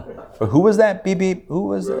thinking. But who was that? BB? Who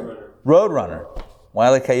was that? Roadrunner.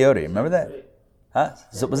 Wile E. Coyote. Remember that? Huh?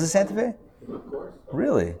 Was it Santa Fe? Of course.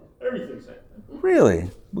 Really? Everything's Santa Fe. Really?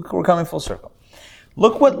 We're coming full circle.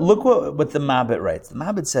 Look what the Mabit writes. The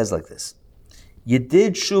Mabit says like this: you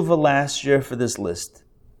did Shuvah last year for this list.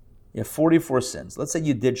 You have 44 sins. Let's say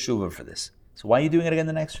you did Shuvah for this. So why are you doing it again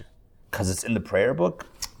the next year? Because it's in the prayer book?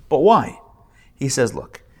 But why? He says,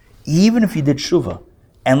 look, even if you did Shuvah,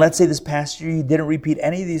 and let's say this past year you didn't repeat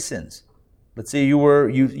any of these sins. Let's say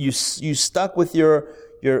you stuck with your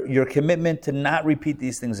commitment to not repeat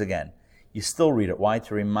these things again. You still read it. Why?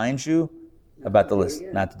 To remind you about the list,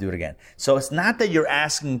 not to do it again. So it's not that you're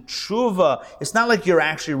asking tshuva. It's not like you're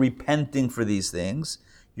actually repenting for these things.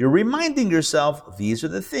 You're reminding yourself, these are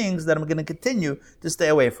the things that I'm going to continue to stay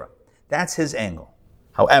away from. That's his angle.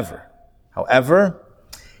 However,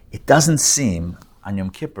 it doesn't seem on Yom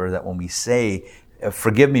Kippur that when we say,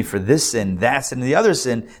 forgive me for this sin, that sin, and the other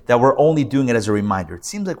sin, that we're only doing it as a reminder. It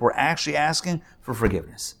seems like we're actually asking for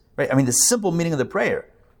forgiveness, right? I mean, the simple meaning of the prayer,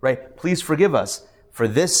 right? Please forgive us for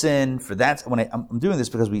this sin, for that. I'm doing this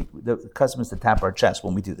because the custom is to tap our chest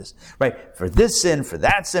when we do this, right? For this sin, for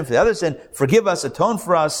that sin, for the other sin, forgive us, atone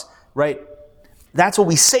for us, right? That's what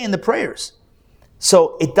we say in the prayers.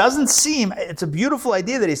 So it doesn't seem, it's a beautiful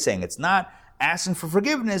idea that he's saying. It's not asking for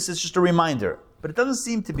forgiveness, it's just a reminder. But it doesn't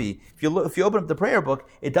seem to be. If you open up the prayer book,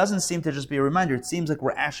 it doesn't seem to just be a reminder. It seems like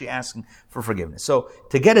we're actually asking for forgiveness. So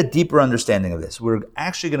to get a deeper understanding of this, we're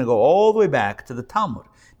actually going to go all the way back to the Talmud.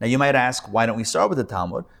 Now you might ask, why don't we start with the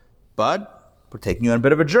Talmud? But we're taking you on a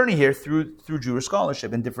bit of a journey here through Jewish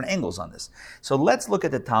scholarship and different angles on this. So let's look at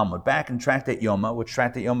the Talmud back in Tractate Yoma, which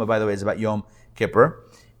Tractate Yoma, by the way, is about Yom Kippur.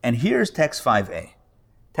 And here's text 5a.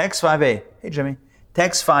 Text 5a. Hey, Jimmy.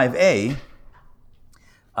 Text 5a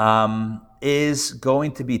is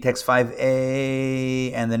going to be text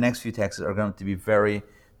 5a, and the next few texts are going to be very,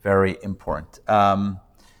 very important. We'll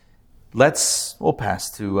pass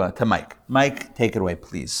to Mike. Mike, take it away,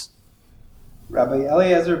 please. Rabbi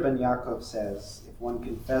Eliezer ben Yaakov says,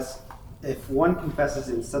 if one confesses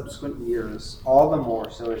in subsequent years, all the more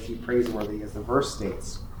so is he praiseworthy, as the verse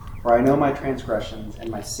states, for I know my transgressions, and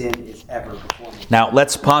my sin is ever before me. Now,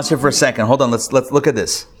 let's pause here for a second. Hold on, let's look at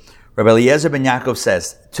this. Rabbi Eliezer ben Yaakov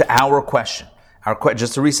says, to our question,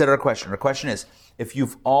 just to reset our question is, if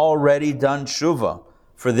you've already done tshuva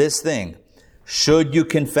for this thing, should you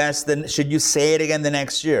confess, should you say it again the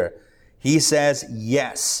next year? He says,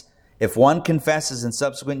 yes. If one confesses in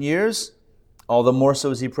subsequent years, all the more so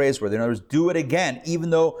is he praiseworthy. In other words, do it again. Even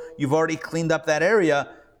though you've already cleaned up that area,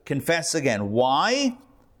 confess again. Why?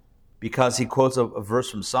 Because he quotes a verse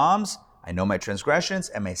from Psalms, I know my transgressions,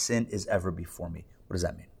 and my sin is ever before me. What does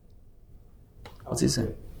that mean? What's he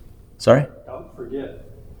saying? Sorry? Don't forget.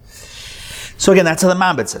 So again, that's how the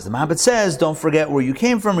Mabit says. The Mabit says, don't forget where you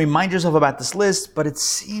came from, remind yourself about this list, but it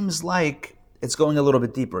seems like it's going a little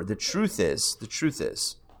bit deeper. The truth is,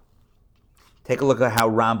 take a look at how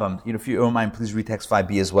Rambam, if you don't mind, please read text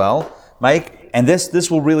 5b as well, Mike, and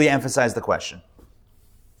this will really emphasize the question.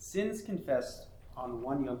 Sins confessed on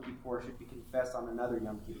one Yom Kippur should be confessed on another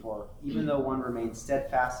Yom Kippur, even though one remains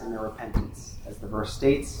steadfast in their repentance. As the verse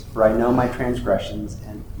states, for I know my transgressions,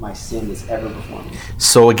 and my sin is ever before me.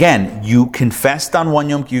 So again, you confessed on one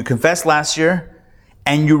Yom Kippur, you confessed last year,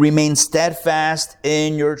 and you remain steadfast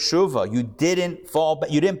in your tshuva. You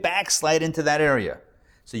didn't backslide into that area.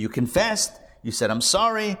 So you confessed, you said, I'm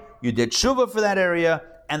sorry, you did tshuva for that area,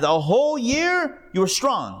 and the whole year you were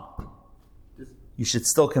strong. You should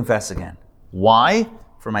still confess again. Why?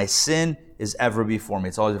 For my sin is ever before me.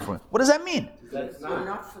 It's always before me. What does that mean? That's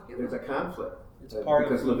not. There's a conflict.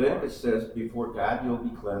 Because Leviticus says, before God you'll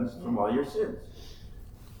be cleansed from all your sins.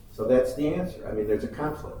 So that's the answer. I mean, there's a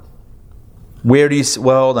conflict. Where do you see?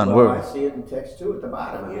 Well, hold on. Well, I see it in text 2 at the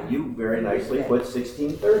bottom. I mean, you very nicely put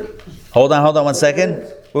 1630. Hold on 1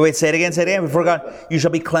 second. Wait, say it again. Before God, you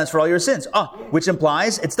shall be cleansed for all your sins. Which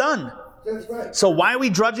implies it's done. That's right. So why are we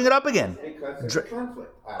drudging it up again? Because there's a conflict.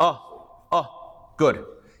 Good.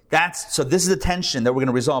 So this is the tension that we're going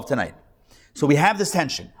to resolve tonight. So we have this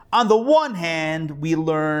tension. On the one hand, we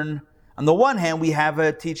have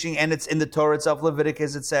a teaching, and it's in the Torah itself,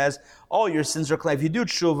 Leviticus, it says, all your sins are clean. If you do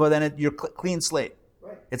tshuva, then you're clean slate.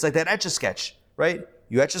 Right. It's like that Etch-a-Sketch, right?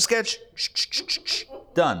 You etch-a-sketch,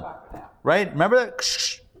 done. Right? Remember that?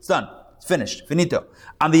 It's done. It's finished. Finito.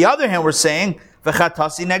 On the other hand, we're saying,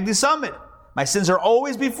 V'chatasi negdi samid. My sins are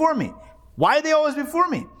always before me. Why are they always before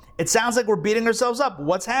me? It sounds like we're beating ourselves up.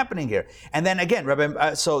 What's happening here? And then again,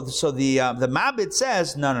 Rabbi, so the Mabit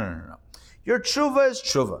says, no. Your tshuva is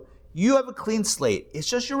tshuva. You have a clean slate. It's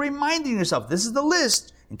just you're reminding yourself, this is the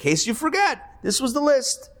list. In case you forget, this was the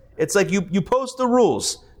list. It's like you post the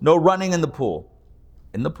rules. No running in the pool.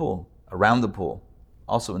 In the pool. Around the pool.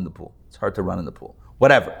 Also in the pool. It's hard to run in the pool.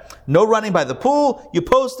 Whatever. No running by the pool. You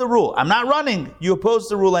post the rule. I'm not running. You post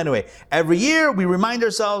the rule anyway. Every year we remind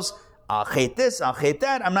ourselves, I'll hate this, I'll hate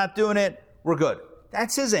that, I'm not doing it, we're good.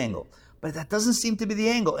 That's his angle. But that doesn't seem to be the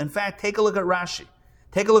angle. In fact, take a look at Rashi.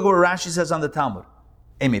 Take a look at what Rashi says on the Talmud.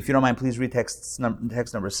 Amy, if you don't mind, please read text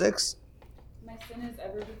number 6. My sin is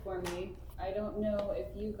ever before me. I don't know if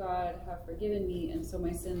you, God, have forgiven me, and so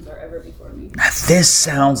my sins are ever before me. This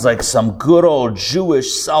sounds like some good old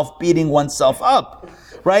Jewish self-beating oneself up,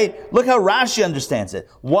 right? Look how Rashi understands it.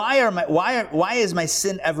 Why is my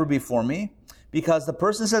sin ever before me? Because the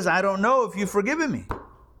person says, I don't know if you've forgiven me.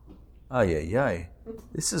 Ay.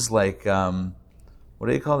 This is like, what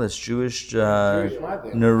do you call this? Jewish neuroses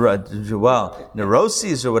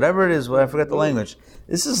or whatever it is. Well, I forgot the language.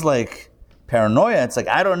 This is like paranoia. It's like,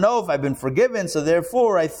 I don't know if I've been forgiven, so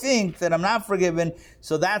therefore I think that I'm not forgiven,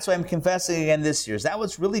 so that's why I'm confessing again this year. Is that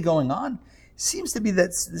what's really going on? Seems to be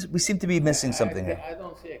that we seem to be missing something here. I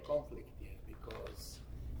don't see a conflict here, because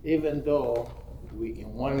even though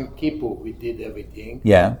in one Kippur we did everything,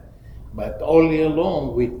 but all year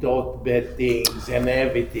long we taught bad things and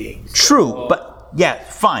everything. True, but yeah,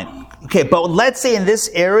 fine. Okay, but let's say in this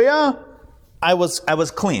area I was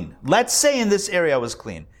clean. Let's say in this area I was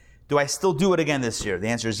clean. Do I still do it again this year? The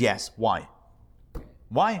answer is yes. Why?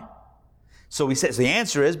 So we say, so the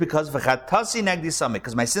answer is because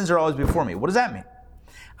my sins are always before me. What does that mean?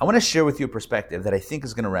 I want to share with you a perspective that I think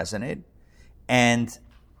is going to resonate, and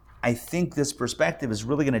I think this perspective is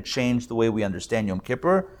really going to change the way we understand Yom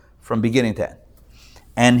Kippur from beginning to end.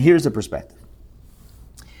 And here's the perspective.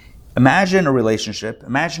 Imagine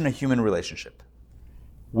a human relationship,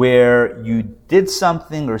 where you did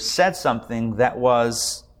something or said something that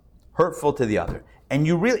was hurtful to the other, and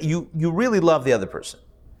you really love the other person,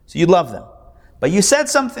 so you love them, but you said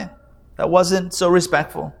something that wasn't so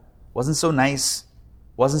respectful, wasn't so nice,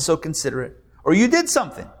 wasn't so considerate, or you did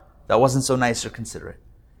something that wasn't so nice or considerate,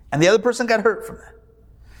 and the other person got hurt from that,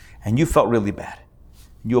 and you felt really bad.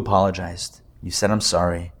 You apologized, you said I'm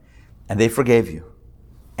sorry, and they forgave you,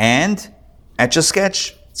 and at your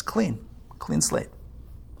sketch, it's clean slate,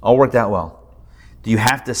 all worked out well. Do you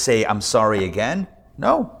have to say I'm sorry again?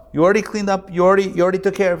 No. You already cleaned up, you already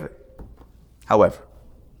took care of it. However,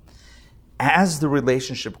 as the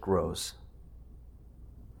relationship grows,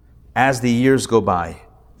 as the years go by,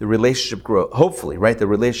 the relationship grows, hopefully, right? The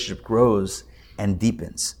relationship grows and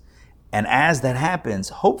deepens. And as that happens,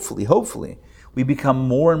 hopefully, we become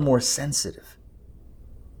more and more sensitive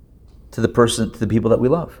to the people that we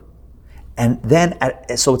love. And then,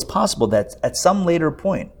 so it's possible that at some later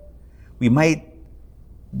point, we might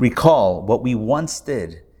recall what we once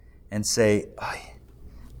did and say,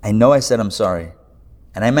 I know I said I'm sorry,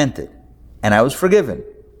 and I meant it, and I was forgiven,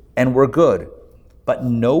 and we're good. But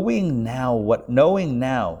knowing what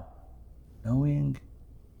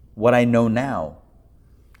I know now,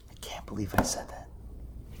 I can't believe I said that.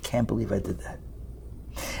 I can't believe I did that.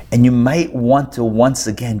 And you might want to once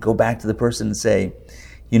again go back to the person and say,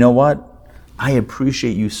 you know what? I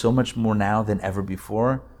appreciate you so much more now than ever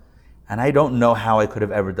before, and I don't know how I could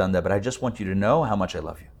have ever done that, but I just want you to know how much I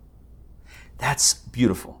love you. That's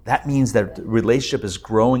beautiful. That means that the relationship is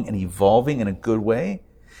growing and evolving in a good way.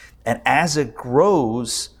 And as it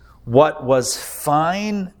grows, what was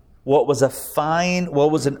an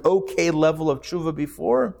okay level of tshuva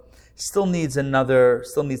before, still needs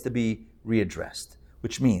to be readdressed.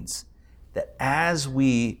 Which means that as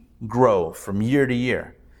we grow from year to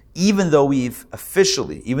year, even though we've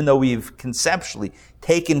conceptually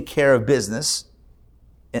taken care of business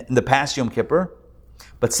in the past Yom Kippur,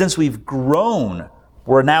 but since we've grown,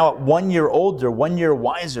 we're now 1 year older, 1 year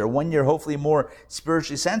wiser, 1 year hopefully more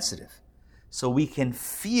spiritually sensitive. So we can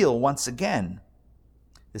feel once again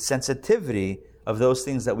the sensitivity of those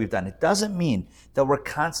things that we've done. It doesn't mean that we're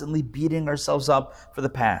constantly beating ourselves up for the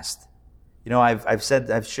past. You know, I've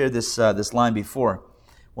shared this line before.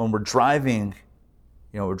 When we're driving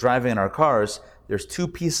in our cars, there's two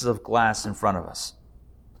pieces of glass in front of us.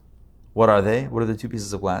 What are they? What are the two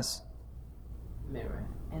pieces of glass? Mirror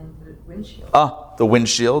and the windshield. The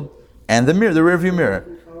windshield and the mirror, the rearview mirror.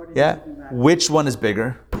 Yeah. Which one is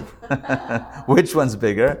bigger? Which one's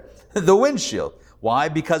bigger? The windshield. Why?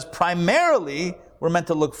 Because primarily we're meant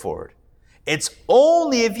to look forward. It's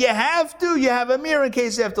only if you have a mirror in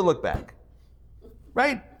case you have to look back.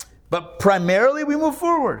 Right? But primarily we move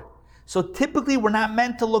forward. So typically we're not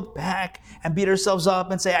meant to look back and beat ourselves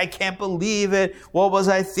up and say, I can't believe it. What was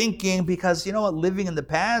I thinking? Because you know what? Living in the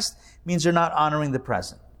past means you're not honoring the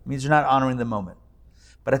present. It means you're not honoring the moment.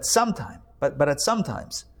 But at some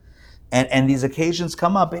times, and these occasions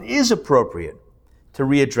come up, it is appropriate to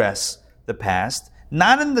readdress the past,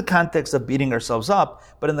 not in the context of beating ourselves up,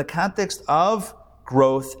 but in the context of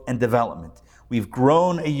growth and development. We've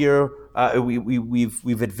grown a year,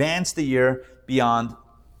 we've advanced a year beyond.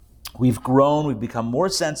 We've grown, we've become more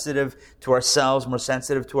sensitive to ourselves, more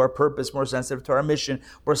sensitive to our purpose, more sensitive to our mission,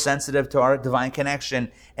 more sensitive to our divine connection.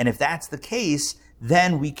 And if that's the case,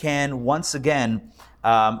 then we can once again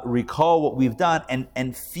recall what we've done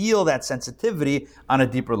and feel that sensitivity on a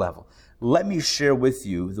deeper level. Let me share with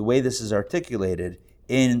you the way this is articulated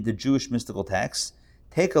in the Jewish mystical text.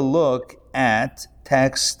 Take a look at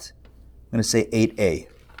text, I'm going to say 8a.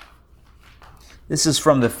 This is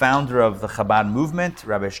from the founder of the Chabad movement,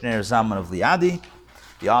 Rabbi Shneir Zalman of Liadi,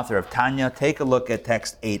 the author of Tanya. Take a look at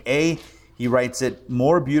text 8a. He writes it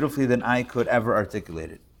more beautifully than I could ever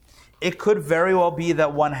articulate it. It could very well be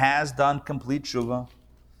that one has done complete tshuva.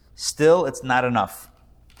 Still, it's not enough.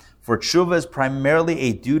 For tshuva is primarily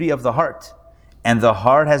a duty of the heart, and the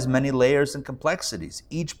heart has many layers and complexities,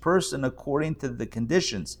 each person according to the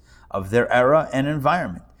conditions of their era and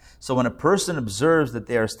environment. So when a person observes that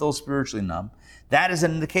they are still spiritually numb, that is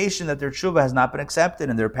an indication that their tshuva has not been accepted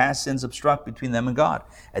and their past sins obstruct between them and God.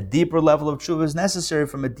 A deeper level of tshuva is necessary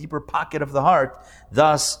from a deeper pocket of the heart.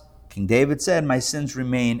 Thus, King David said, my sins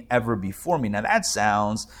remain ever before me. Now that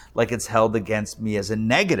sounds like it's held against me as a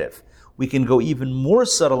negative. We can go even more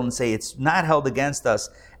subtle and say it's not held against us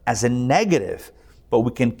as a negative, but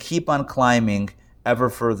we can keep on climbing ever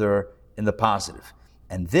further in the positive.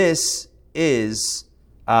 And this is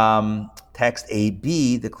text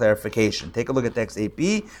 8b, the clarification. Take a look at text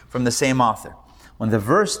 8b from the same author. When the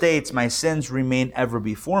verse states, my sins remain ever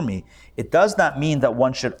before me, it does not mean that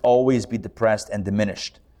one should always be depressed and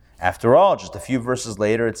diminished. After all, just a few verses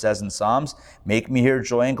later, it says in Psalms, make me hear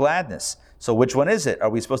joy and gladness. So which one is it? Are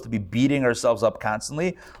we supposed to be beating ourselves up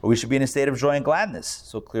constantly, or we should be in a state of joy and gladness?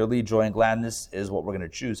 So clearly, joy and gladness is what we're going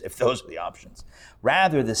to choose, if those are the options.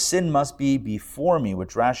 Rather, the sin must be before me,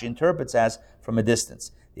 which Rashi interprets as from a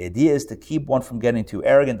distance. The idea is to keep one from getting too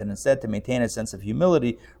arrogant and instead to maintain a sense of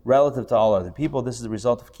humility relative to all other people. This is the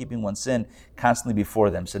result of keeping one's sin constantly before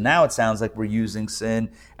them. So now it sounds like we're using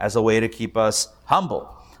sin as a way to keep us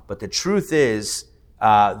humble. But the truth is,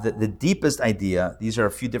 the deepest idea, these are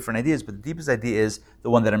a few different ideas, but the deepest idea is the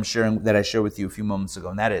one that I shared with you a few moments ago,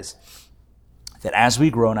 and that is that as we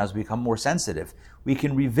grow and as we become more sensitive, we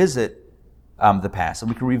can revisit the past,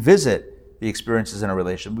 and we can revisit the experiences in our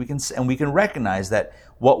relationship. We can recognize that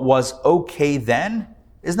what was okay then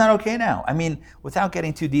is not okay now. I mean, without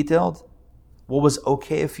getting too detailed, what was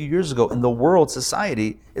okay a few years ago in the world,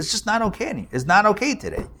 society, is just not okay. It's not okay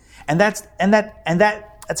today, and that's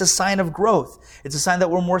a sign of growth. It's a sign that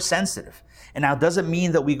we're more sensitive. And now, does it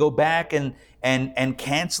mean that we go back and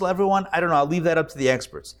cancel everyone? I don't know. I'll leave that up to the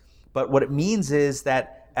experts. But what it means is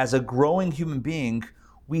that as a growing human being,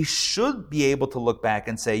 we should be able to look back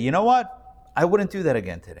and say, you know what? I wouldn't do that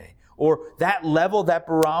again today. Or that level, that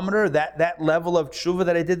barometer, that level of tshuva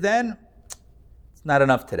that I did then, it's not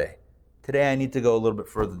enough today. Today I need to go a little bit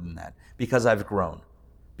further than that because I've grown.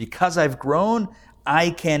 Because I've grown, I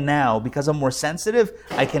can now, because I'm more sensitive,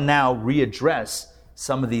 I can now readdress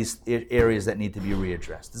some of these areas that need to be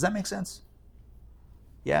readdressed. Does that make sense?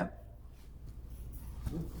 Yeah?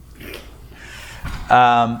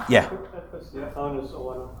 Yeah. That's the onus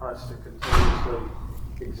on us to continuously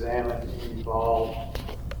examine, evolve,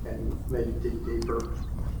 and maybe dig deeper.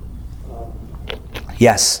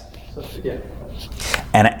 Yes. So, yeah.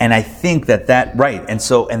 And I think that right, and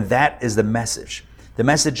that is the message. The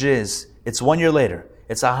message is, it's 1 year later.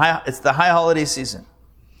 It's the high holiday season.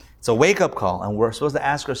 It's a wake-up call, and we're supposed to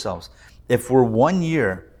ask ourselves, if we're 1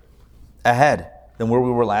 year ahead than where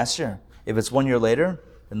we were last year, if it's 1 year later,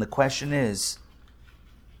 then the question is,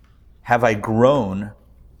 have I grown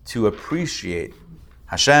to appreciate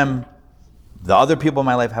Hashem, the other people in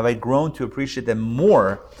my life? Have I grown to appreciate them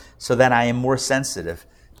more so that I am more sensitive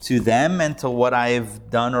to them and to what I've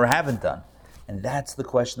done or haven't done? And that's the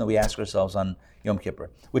question that we ask ourselves on Yom Kippur,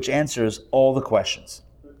 which answers all the questions.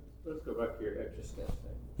 Let's go back to your etch a sketch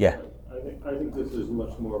thing. Yeah. I think this is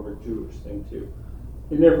much more of a Jewish thing too.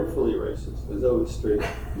 You're never fully racist. There's always straight.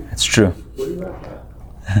 It's true. What do you about that?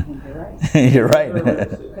 You're right. You're right.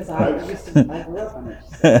 Because I grew up on it.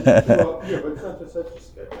 Well, yeah, but it's not just etch a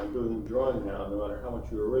sketch. I'm doing drawing now. No matter how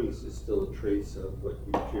much you erase, it's still a trace of what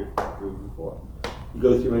you drew before. You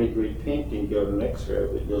go through any great painting, go to an X-ray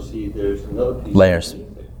of it, you'll see there's another piece. Layers.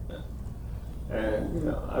 And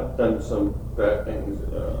I've done some bad things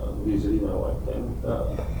vis-a-vis my wife.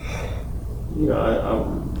 And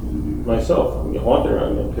I'm myself. Haunted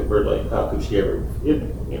around Yom Kippur, like how could she ever forgive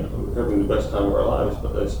me? We're having the best time of our lives,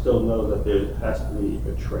 but I still know that there has to be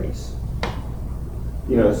a trace.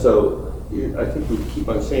 So I think we keep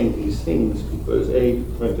on saying these things because A, to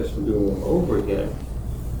prevent us from doing them over again,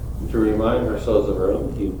 to remind ourselves of our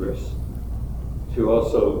own hubris, to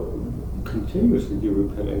also continuously do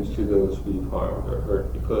repentance to those we've harmed or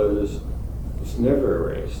hurt, because it's never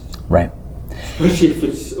erased. Right. Especially if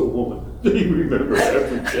it's a woman. You remember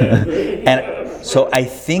every day. So I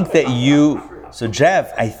think that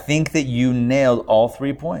Jeff, I think that you nailed all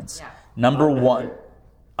 3 points. Number one,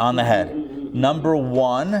 on the head. Number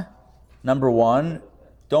one,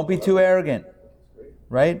 don't be too arrogant,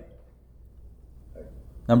 right?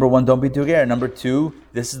 Number one, don't be too arrogant. Number two,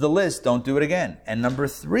 this is the list, don't do it again. And number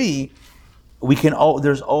three,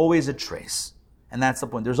 there's always a trace. And that's the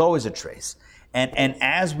point, there's always a trace. And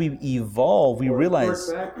as we evolve, we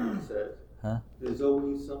realize... There's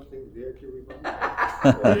always something there to remind.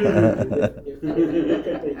 If you look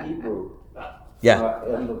at the Hebrew,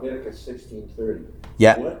 in Leviticus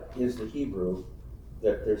 16:30, what is the Hebrew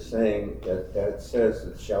that they're saying that says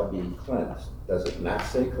it shall be cleansed? Does it not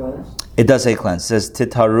say cleansed? It does say cleansed. It says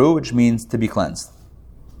titaru, which means to be cleansed.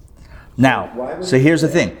 Now, so here's the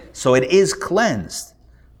thing. So it is cleansed.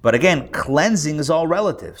 But again, cleansing is all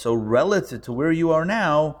relative. So relative to where you are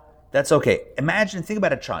now, that's okay. Think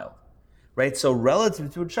about a child. Right, so relative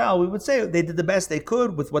to a child, we would say they did the best they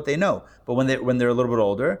could with what they know. But when they're a little bit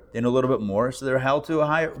older, they know a little bit more, so they're held to a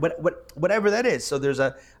higher, whatever that is. So there's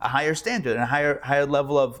a higher standard and a higher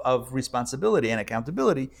level of responsibility and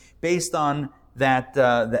accountability based on that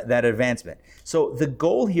advancement. So the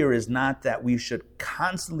goal here is not that we should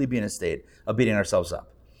constantly be in a state of beating ourselves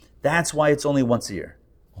up. That's why it's only once a year.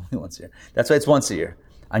 That's why it's once a year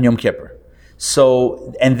on Yom Kippur.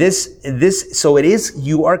 So it is,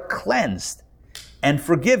 you are cleansed and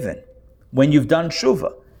forgiven when you've done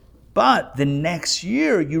tshuva. But the next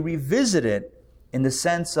year you revisit it in the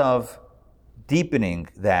sense of deepening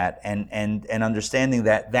that and understanding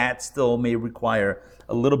that still may require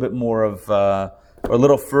a little bit more of, or a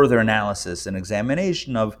little further analysis and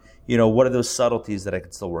examination of, what are those subtleties that I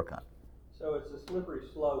can still work on. So it's a slippery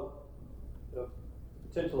slope, the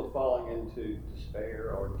potential of falling into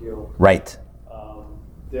despair or guilt. Right.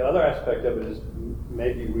 The other aspect of it is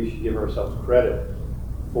maybe we should give ourselves credit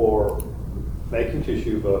for making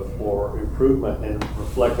teshuva, for improvement, and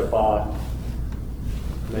reflect upon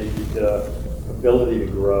maybe the ability to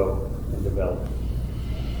grow and develop.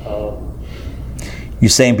 You're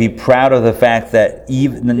saying be proud of the fact that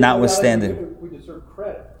even notwithstanding... We deserve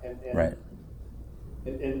credit. Right.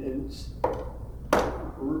 And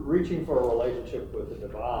reaching for a relationship with the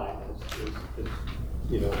divine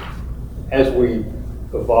is as we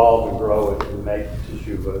evolve and grow and make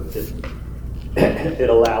teshuva, it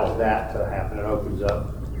allows that to happen. It opens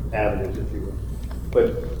up avenues, if you will.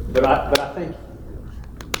 But I think,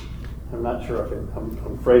 I'm not sure if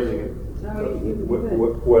I'm phrasing it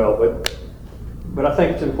well, but I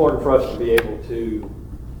think it's important for us to be able to,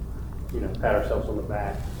 pat ourselves on the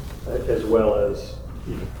back as well as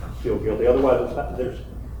feel guilty. Otherwise,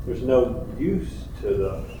 there's no use to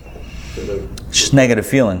the it's just negative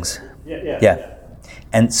feelings. Yeah.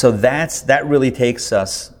 And so that really takes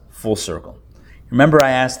us full circle. Remember, I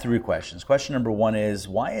asked 3 questions. Question number 1 is,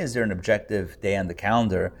 why is there an objective day on the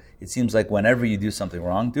calendar? It seems like whenever you do something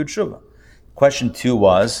wrong, do tshuva. Question 2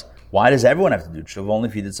 was, why does everyone have to do tshuva? Only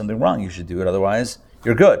if you did something wrong, you should do it. Otherwise,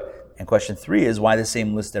 you're good. And question 3 is, why the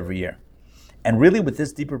same list every year? And really with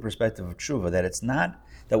this deeper perspective of tshuva, that it's not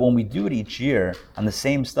that when we do it each year on the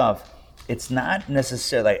same stuff, it's not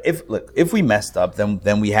necessarily if we messed up,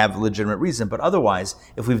 then we have a legitimate reason. But otherwise,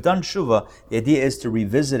 if we've done tshuva, the idea is to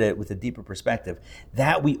revisit it with a deeper perspective.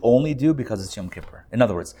 That we only do because it's Yom Kippur. In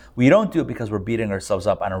other words, we don't do it because we're beating ourselves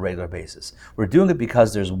up on a regular basis. We're doing it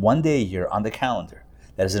because there's one day a year on the calendar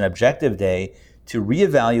that is an objective day to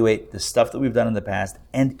reevaluate the stuff that we've done in the past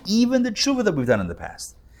and even the tshuva that we've done in the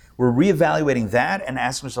past. We're reevaluating that and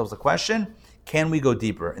asking ourselves the question, can we go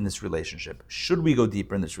deeper in this relationship? Should we go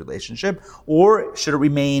deeper in this relationship? Or should it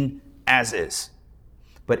remain as is?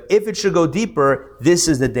 But if it should go deeper, this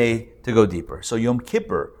is the day to go deeper. So Yom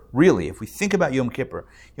Kippur, really, if we think about Yom Kippur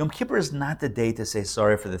is not the day to say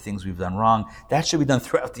sorry for the things we've done wrong. That should be done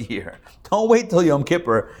throughout the year. Don't wait till Yom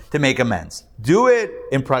Kippur to make amends. Do it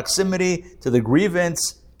in proximity to the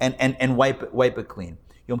grievance and wipe it clean.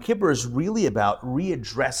 Yom Kippur is really about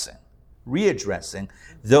readdressing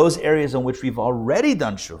those areas in which we've already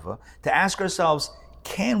done tshuva, to ask ourselves,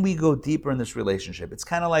 can we go deeper in this relationship? It's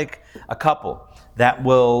kind of like a couple that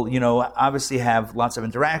will, obviously have lots of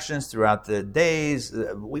interactions throughout the days,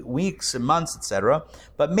 weeks and months, etc.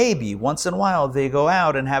 But maybe once in a while they go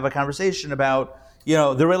out and have a conversation about,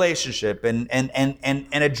 the relationship and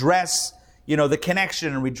address, the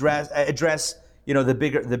connection and address,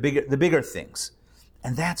 the bigger things.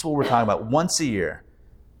 And that's what we're talking about. Once a year,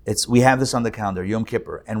 we have this on the calendar, Yom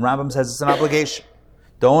Kippur, and Rambam says it's an obligation.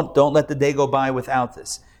 Don't let the day go by without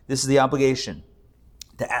this. This is the obligation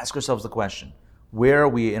to ask ourselves the question: where are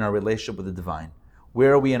we in our relationship with the divine?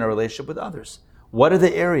 Where are we in our relationship with others? What are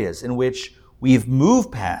the areas in which we've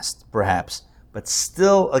moved past, perhaps, but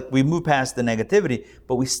still, like, we move past the negativity,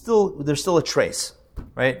 but there's still a trace,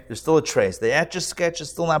 right? There's still a trace. The Etch-a-Sketch is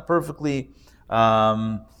still not perfectly,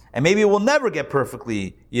 and maybe it will never get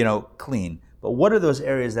perfectly, clean. But what are those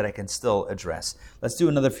areas that I can still address? Let's do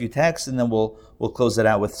another few texts, and then we'll close it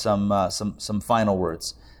out with some final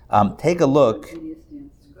words. Take a look.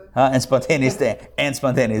 And spontaneous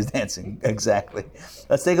dancing. Exactly.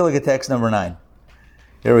 Let's take a look at text number 9.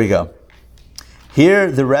 Here we go.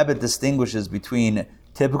 Here the Rebbe distinguishes between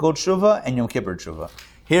typical tshuva and Yom Kippur tshuva.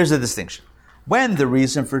 Here's the distinction. When the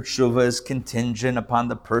reason for tshuva is contingent upon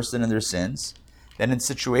the person and their sins, then in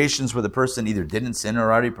situations where the person either didn't sin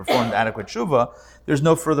or already performed adequate tshuva, there's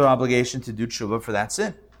no further obligation to do tshuva for that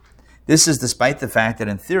sin. This is despite the fact that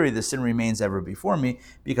in theory the sin remains ever before me,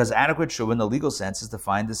 because adequate tshuva in the legal sense is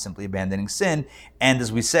defined as simply abandoning sin. And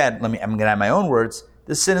as we said, I'm going to add my own words,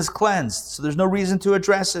 the sin is cleansed, so there's no reason to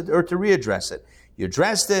address it or to readdress it. You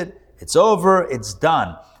addressed it, it's over, it's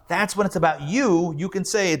done. That's when it's about you can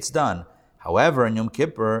say it's done. However, in Yom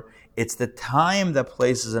Kippur, it's the time that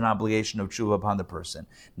places an obligation of tshuva upon the person,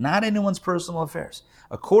 not anyone's personal affairs.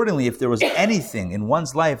 Accordingly, if there was anything in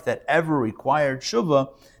one's life that ever required tshuva,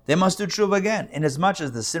 they must do tshuva again. Inasmuch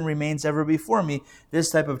as the sin remains ever before me, this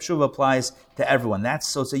type of tshuva applies to everyone.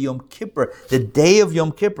 So it's a Yom Kippur. The day of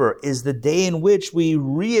Yom Kippur is the day in which we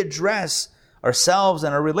readdress ourselves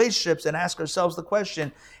and our relationships and ask ourselves the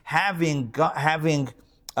question, having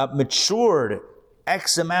matured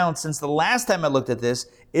X amount since the last time I looked at this,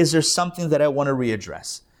 is there something that I want to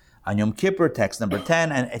readdress? On Yom Kippur, text number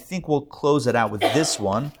 10, and I think we'll close it out with this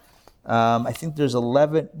one. I think there's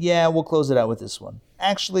 11. Yeah, we'll close it out with this one.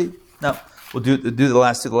 Actually, no, we'll do the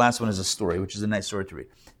last two. The last one is a story, which is a nice story to read.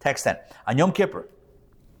 Text 10. On Yom Kippur,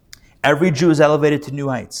 every Jew is elevated to new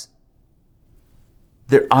heights.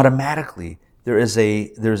 There's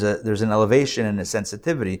an elevation and a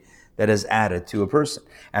sensitivity that is added to a person.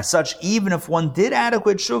 As such, even if one did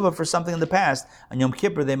adequate tshuva for something in the past, on Yom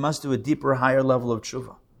Kippur they must do a deeper, higher level of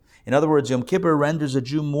tshuva. In other words, Yom Kippur renders a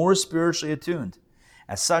Jew more spiritually attuned.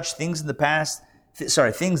 As such, things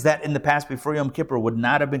that in the past before Yom Kippur would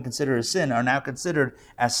not have been considered a sin are now considered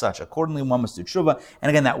as such. Accordingly, one must do tshuva. And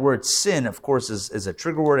again, that word sin, of course, is a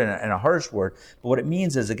trigger word and a harsh word. But what it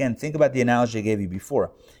means is, again, think about the analogy I gave you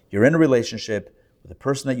before. You're in a relationship with a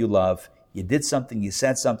person that you love. You did something, you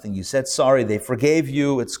said sorry, they forgave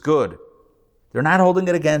you, it's good. They're not holding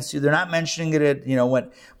it against you. They're not mentioning it,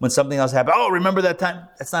 when something else happened. Oh, remember that time?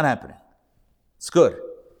 That's not happening. It's good.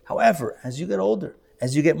 However, as you get older,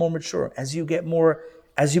 as you get more mature, as you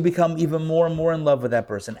become even more and more in love with that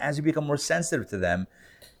person, as you become more sensitive to them,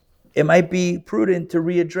 it might be prudent to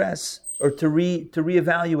readdress or to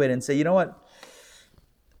reevaluate and say, you know what?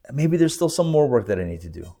 Maybe there's still some more work that I need to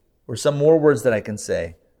do, or some more words that I can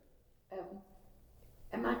say.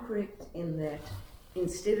 Am I correct in that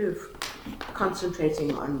instead of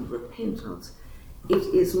concentrating on repentance, it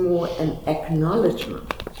is more an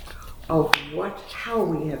acknowledgement of how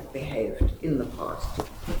we have behaved in the past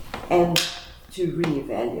and to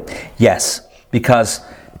reevaluate? Yes, because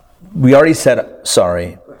we already said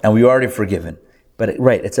sorry and we already forgiven. But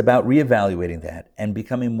it's about reevaluating that and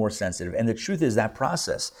becoming more sensitive. And the truth is that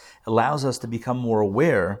process allows us to become more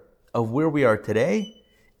aware of where we are today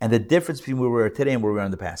and the difference between where we are today and where we are in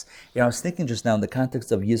the past. I was thinking just now in the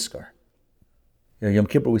context of Yizkar. Yom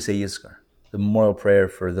Kippur we say Yizkar, the memorial prayer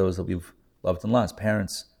for those that we've loved and lost,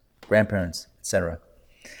 parents, grandparents, etc.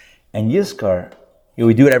 And Yizkar,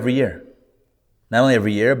 we do it every year. Not only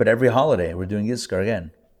every year, but every holiday we're doing Yizkar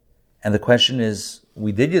again. And the question is,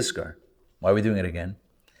 we did Yizkar. Why are we doing it again?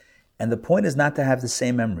 And the point is not to have the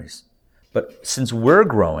same memories. But since we're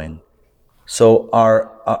growing, so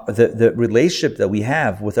the relationship that we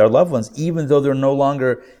have with our loved ones, even though they're no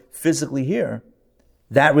longer physically here,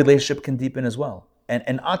 that relationship can deepen as well,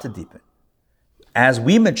 and ought to deepen. As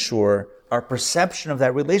we mature, our perception of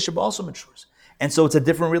that relationship also matures. And so it's a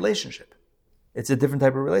different relationship. It's a different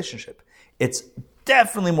type of relationship. It's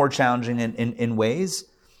definitely more challenging in ways,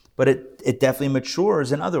 but it definitely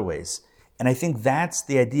matures in other ways. And I think that's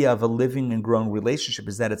the idea of a living and growing relationship,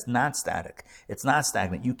 is that it's not static. It's not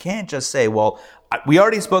stagnant. You can't just say, well, we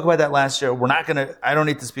already spoke about that last year. I don't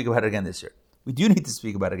need to speak about it again this year. We do need to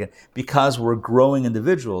speak about it again because we're growing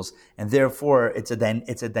individuals, and therefore it's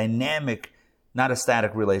a dynamic, not a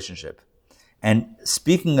static relationship. And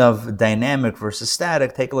speaking of dynamic versus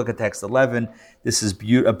static, take a look at text 11. This is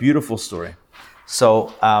a beautiful story.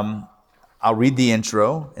 So I'll read the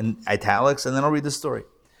intro in italics, and then I'll read the story.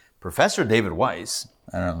 Professor David Weiss,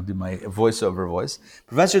 I don't know, do my voiceover voice.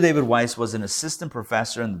 Professor David Weiss was an assistant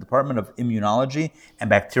professor in the Department of Immunology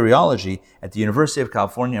and Bacteriology at the University of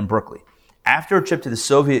California in Berkeley. After a trip to the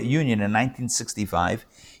Soviet Union in 1965,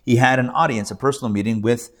 he had an audience, a personal meeting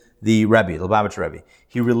with the Rabbi, the Lubavitch Rabbi.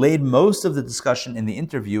 He relayed most of the discussion in the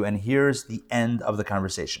interview, and here's the end of the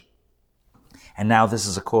conversation. And now this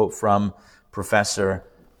is a quote from Professor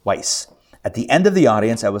Weiss. At the end of the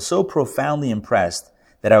audience, I was so profoundly impressed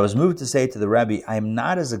that I was moved to say to the Rabbi, I am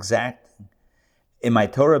not as exact in my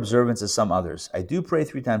Torah observance as some others. I do pray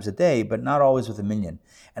 3 times a day, but not always with a minyan.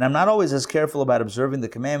 And I'm not always as careful about observing the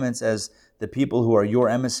commandments as the people who are your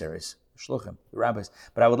emissaries, shluchim, the rabbis.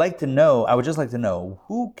 But I would just like to know,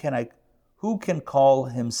 who can call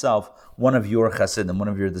himself one of your chassidim, one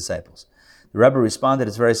of your disciples? The Rabbi responded,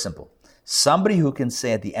 it's very simple. Somebody who can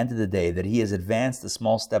say at the end of the day that he has advanced a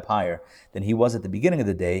small step higher than he was at the beginning of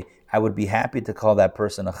the day, I would be happy to call that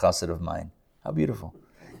person a chassid of mine. How beautiful.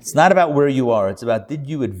 It's not about where you are. It's about, did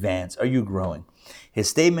you advance? Are you growing? His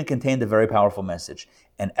statement contained a very powerful message.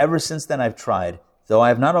 And ever since then, I've tried, though I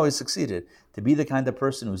have not always succeeded, to be the kind of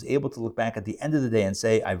person who's able to look back at the end of the day and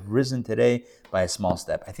say, I've risen today by a small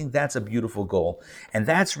step. I think that's a beautiful goal. And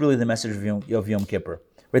that's really the message of Yom Kippur.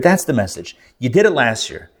 Right? That's the message. You did it last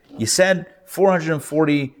year. You said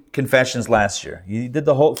 440 confessions last year. You did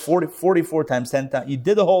the whole 44 times 10 times. You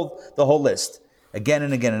did the whole list again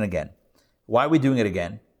and again and again. Why are we doing it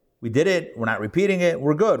again? We did it. We're not repeating it.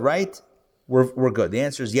 We're good, right? We're good. The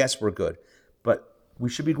answer is yes, we're good. But we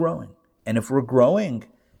should be growing. And if we're growing,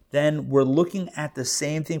 then we're looking at the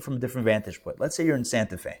same thing from a different vantage point. Let's say you're in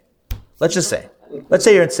Santa Fe. Let's say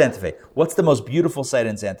you're in Santa Fe. What's the most beautiful sight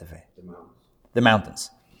in Santa Fe? The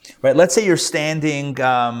mountains. Right? Let's say you're standing...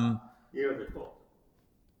 Yeah, they're called.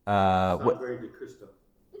 Sangre de Cristo.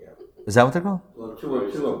 Yeah. Is that what they're called? Two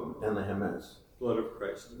of them, and the Hamas. Blood of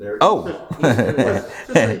Christ.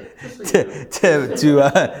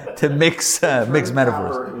 To mix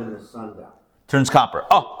metaphors. Turns copper.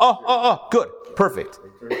 Oh, good. Perfect.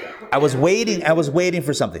 I was waiting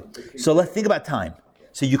for something. So let's think about time.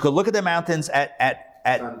 So you could look at the mountains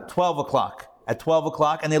at 12 o'clock. At 12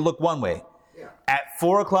 o'clock, and they look one way. At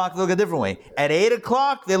 4 o'clock, they look a different way. At 8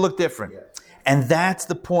 o'clock, they look different. And that's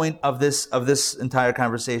the point of this entire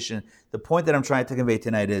conversation. The point that I'm trying to convey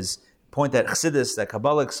tonight is, point that Chassidus, that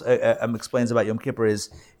Kabbalah explains about Yom Kippur is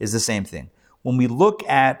the same thing. When we look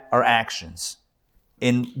at our actions,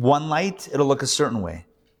 in one light, it'll look a certain way.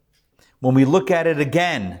 When we look at it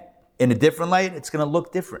again in a different light, it's going to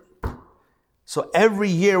look different. So every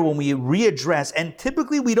year when we readdress, and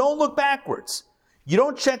typically we don't look backwards. You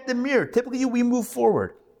don't check the mirror. Typically we move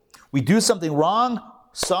forward. We do something wrong,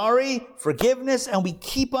 sorry, forgiveness, and we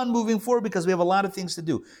keep on moving forward because we have a lot of things to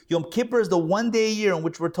do. Yom Kippur is the one day a year in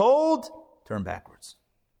which we're told, turn backwards.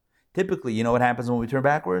 Typically, you know what happens when we turn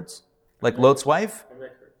backwards? Like Lot's wife?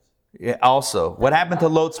 Yeah, also. What happened to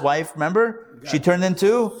Lot's wife, remember? She turned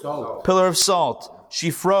into salt. Pillar of salt.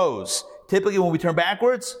 She froze. Typically when we turn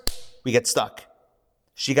backwards, we get stuck.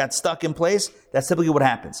 She got stuck in place. That's typically what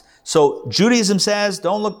happens. So Judaism says,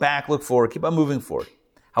 don't look back, look forward. Keep on moving forward.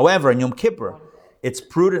 However, in Yom Kippur, it's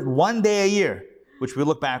prudent one day a year, which we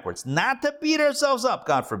look backwards. Not to beat ourselves up,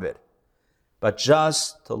 God forbid, but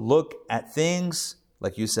just to look at things,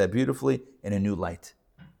 like you said beautifully, in a new light.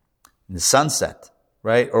 In the sunset,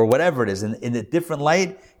 right? Or whatever it is. In a different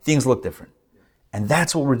light, things look different. And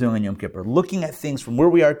that's what we're doing in Yom Kippur. Looking at things from where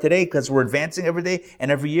we are today, because we're advancing every day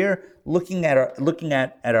and every year, looking at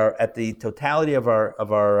the totality of our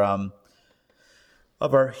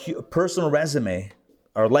personal resume,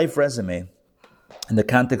 our life resume, in the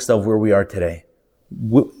context of where we are today.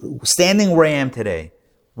 Standing where I am today,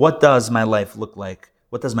 what does my life look like?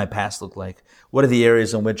 What does my past look like? What are the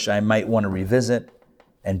areas in which I might want to revisit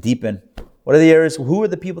and deepen? What are the areas, who are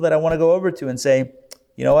the people that I want to go over to and say,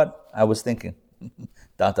 you know what, I was thinking, ...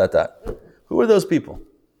 Who are those people?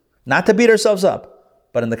 Not to beat ourselves up,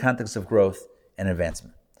 but in the context of growth and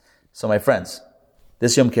advancement. So my friends,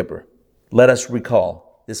 this Yom Kippur, let us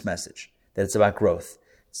recall this message, that it's about growth.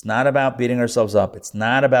 It's not about beating ourselves up. It's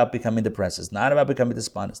not about becoming depressed. It's not about becoming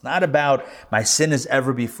despondent. It's not about my sin is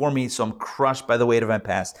ever before me, so I'm crushed by the weight of my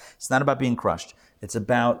past. It's not about being crushed. It's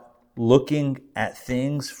about looking at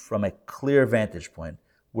things from a clear vantage point.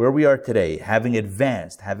 Where we are today, having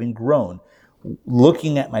advanced, having grown,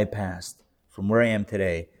 looking at my past from where I am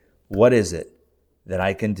today, what is it that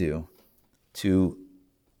I can do to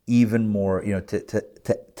even more,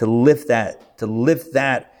 to lift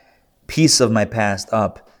that piece of my past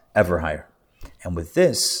up ever higher. And with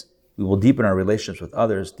this, we will deepen our relationships with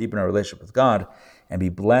others, deepen our relationship with God, and be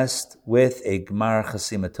blessed with a Gemar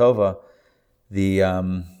Chasima Tova.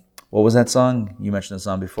 What was that song? You mentioned the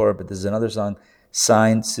song before, but this is another song.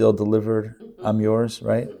 Signed, sealed, delivered, I'm yours,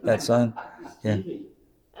 right? That song? Yeah.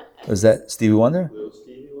 Was that Stevie Wonder?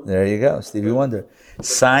 There you go, Stevie Wonder.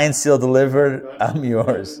 Signed, sealed, delivered. I'm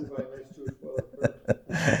yours.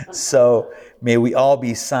 So may we all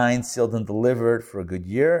be signed, sealed, and delivered for a good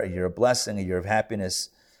year, a year of blessing, a year of happiness.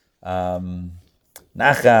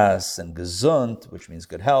 Nachas and gesund, which means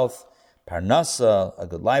good health, parnasa, a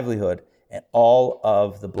good livelihood, and all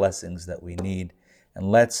of the blessings that we need. And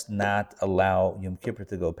let's not allow Yom Kippur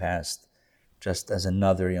to go past just as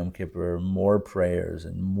another Yom Kippur, more prayers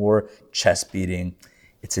and more chest beating.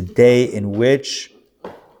 It's a day in which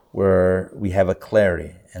we have a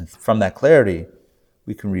clarity. And from that clarity,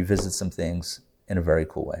 we can revisit some things in a very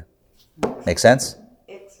cool way. Make sense?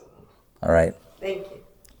 Excellent. All right. Thank you.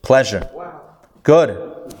 Pleasure. Wow. Good.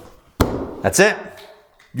 That's it.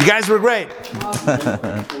 You guys were great.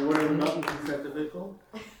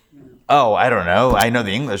 Oh, I don't know. I know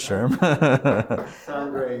the English term.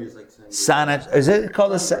 Sangre is like Sana. Is it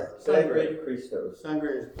called a Sangre Christos.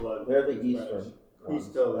 Sangre is blood. They're the eastern.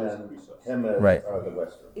 Cristo is Christos. Right. Are the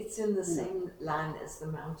western. It's in the same line as the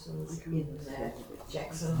mountains in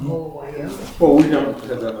Jackson Hole, Wyoming. Well, we don't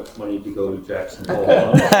have that much money to go to Jackson Hole.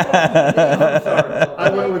 I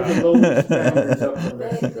went with the lowest standards up from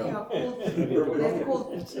Mexico.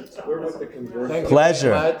 We're with the conversion.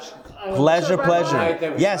 Pleasure.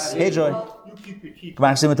 Yes. Hey, Joy.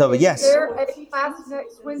 Yes. Is there a class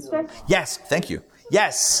next Wednesday? Yes. Thank you.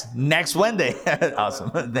 Yes. Next Wednesday.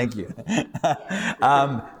 Awesome. Thank you.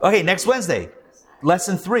 Okay. Next Wednesday.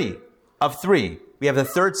 Lesson 3 of 3. We have the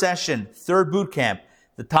third session, third boot camp.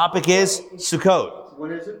 The topic is Sukkot.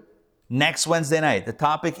 When is it? Next Wednesday night. The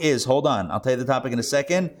topic is, hold on, I'll tell you the topic in a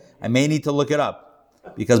second. I may need to look it up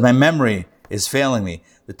because my memory is failing me.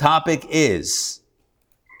 The topic is,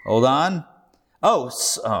 hold on. Oh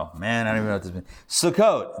man, I don't even know what this means.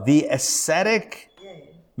 Sukkot, the ascetic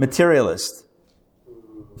materialist.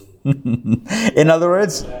 In other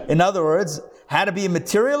words, how to be a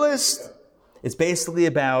materialist. It's basically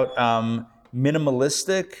about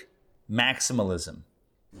minimalistic maximalism.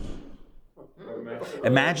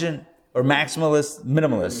 Imagine, or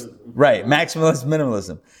minimalist. Right, maximalist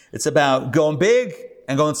minimalism. It's about going big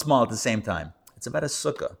and going small at the same time. It's about a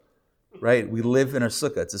sukkah, right? We live in a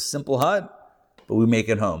sukkah. It's a simple hut, but we make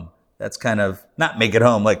it home. That's kind of, not make it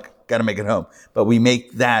home, like got to make it home, but we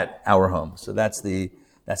make that our home. So that's the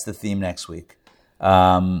theme next week.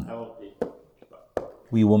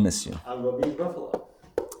 We will miss you. I will be in Buffalo.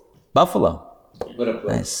 Buffalo. What a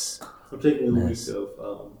place. Nice. I'm taking a week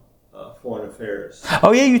of foreign affairs.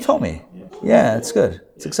 Oh yeah, you told me. Yeah, it's good.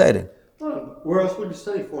 It's exciting. Well, where else would you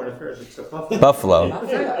study foreign affairs except Buffalo? Buffalo.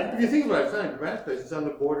 If you think about it, it's not a bad place. It's on the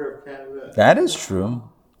border of Canada. That is true.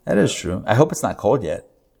 I hope it's not cold yet.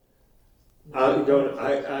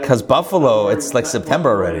 Because Buffalo, it's like September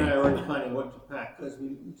already. I already planning what to pack because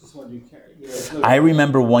we just want to carry. I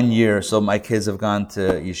remember one year, so my kids have gone to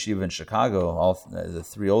yeshiva in Chicago, all the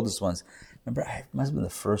 3 oldest ones. Remember, I must have been the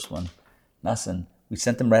first one. Nassim. We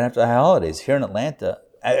sent them right after the holidays here in Atlanta,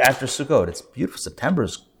 after Sukkot. It's beautiful. September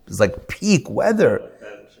is like peak weather.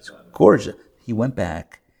 It's gorgeous. He went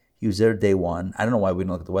back. He was there day 1. I don't know why we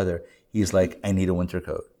didn't look at the weather. He's like, I need a winter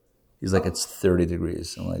coat. He's like, it's 30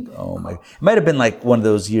 degrees. I'm like, oh my. It might have been like one of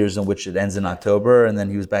those years in which it ends in October and then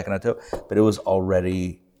he was back in October, but it was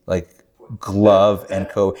already like glove and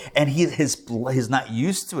coat. And he's not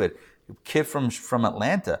used to it. Kid from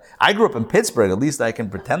Atlanta. I grew up in Pittsburgh. At least I can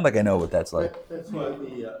pretend like I know what that's like. That's why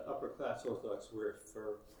the upper class Orthodox wear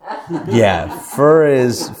fur. Yeah, fur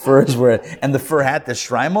is where, and the fur hat, the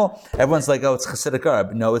shreimel, everyone's like, oh, it's Hasidic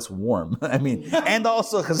garb. No, it's warm. I mean, and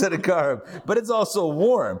also Hasidic garb, but it's also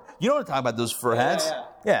warm. You don't want to talk about those fur hats.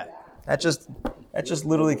 Yeah. That just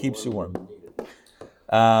literally keeps you warm.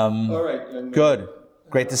 All right. Good.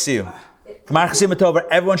 Great to see you.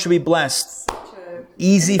 Everyone should be blessed.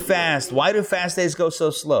 Easy fast. Why do fast days go so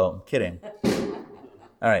slow? I'm kidding.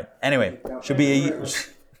 All right. Anyway, should be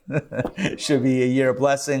a year of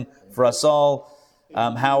blessing for us all.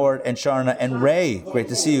 Howard and Sharna and Ray, great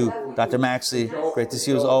to see you. Dr. Maxey, great to see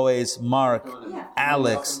you as always. Mark,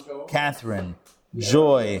 Alex, Catherine,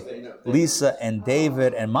 Joy, Lisa, and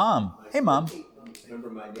David, and Mom. Hey, Mom.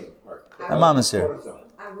 My mom is here.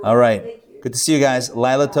 All right. Good to see you guys.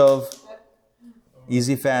 Laila Tov.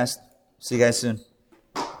 Easy fast. See you guys soon.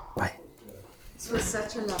 Bye. This was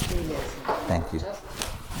such a lovely lesson.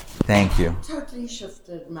 Thank you. Totally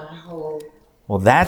shifted my whole... Well, that's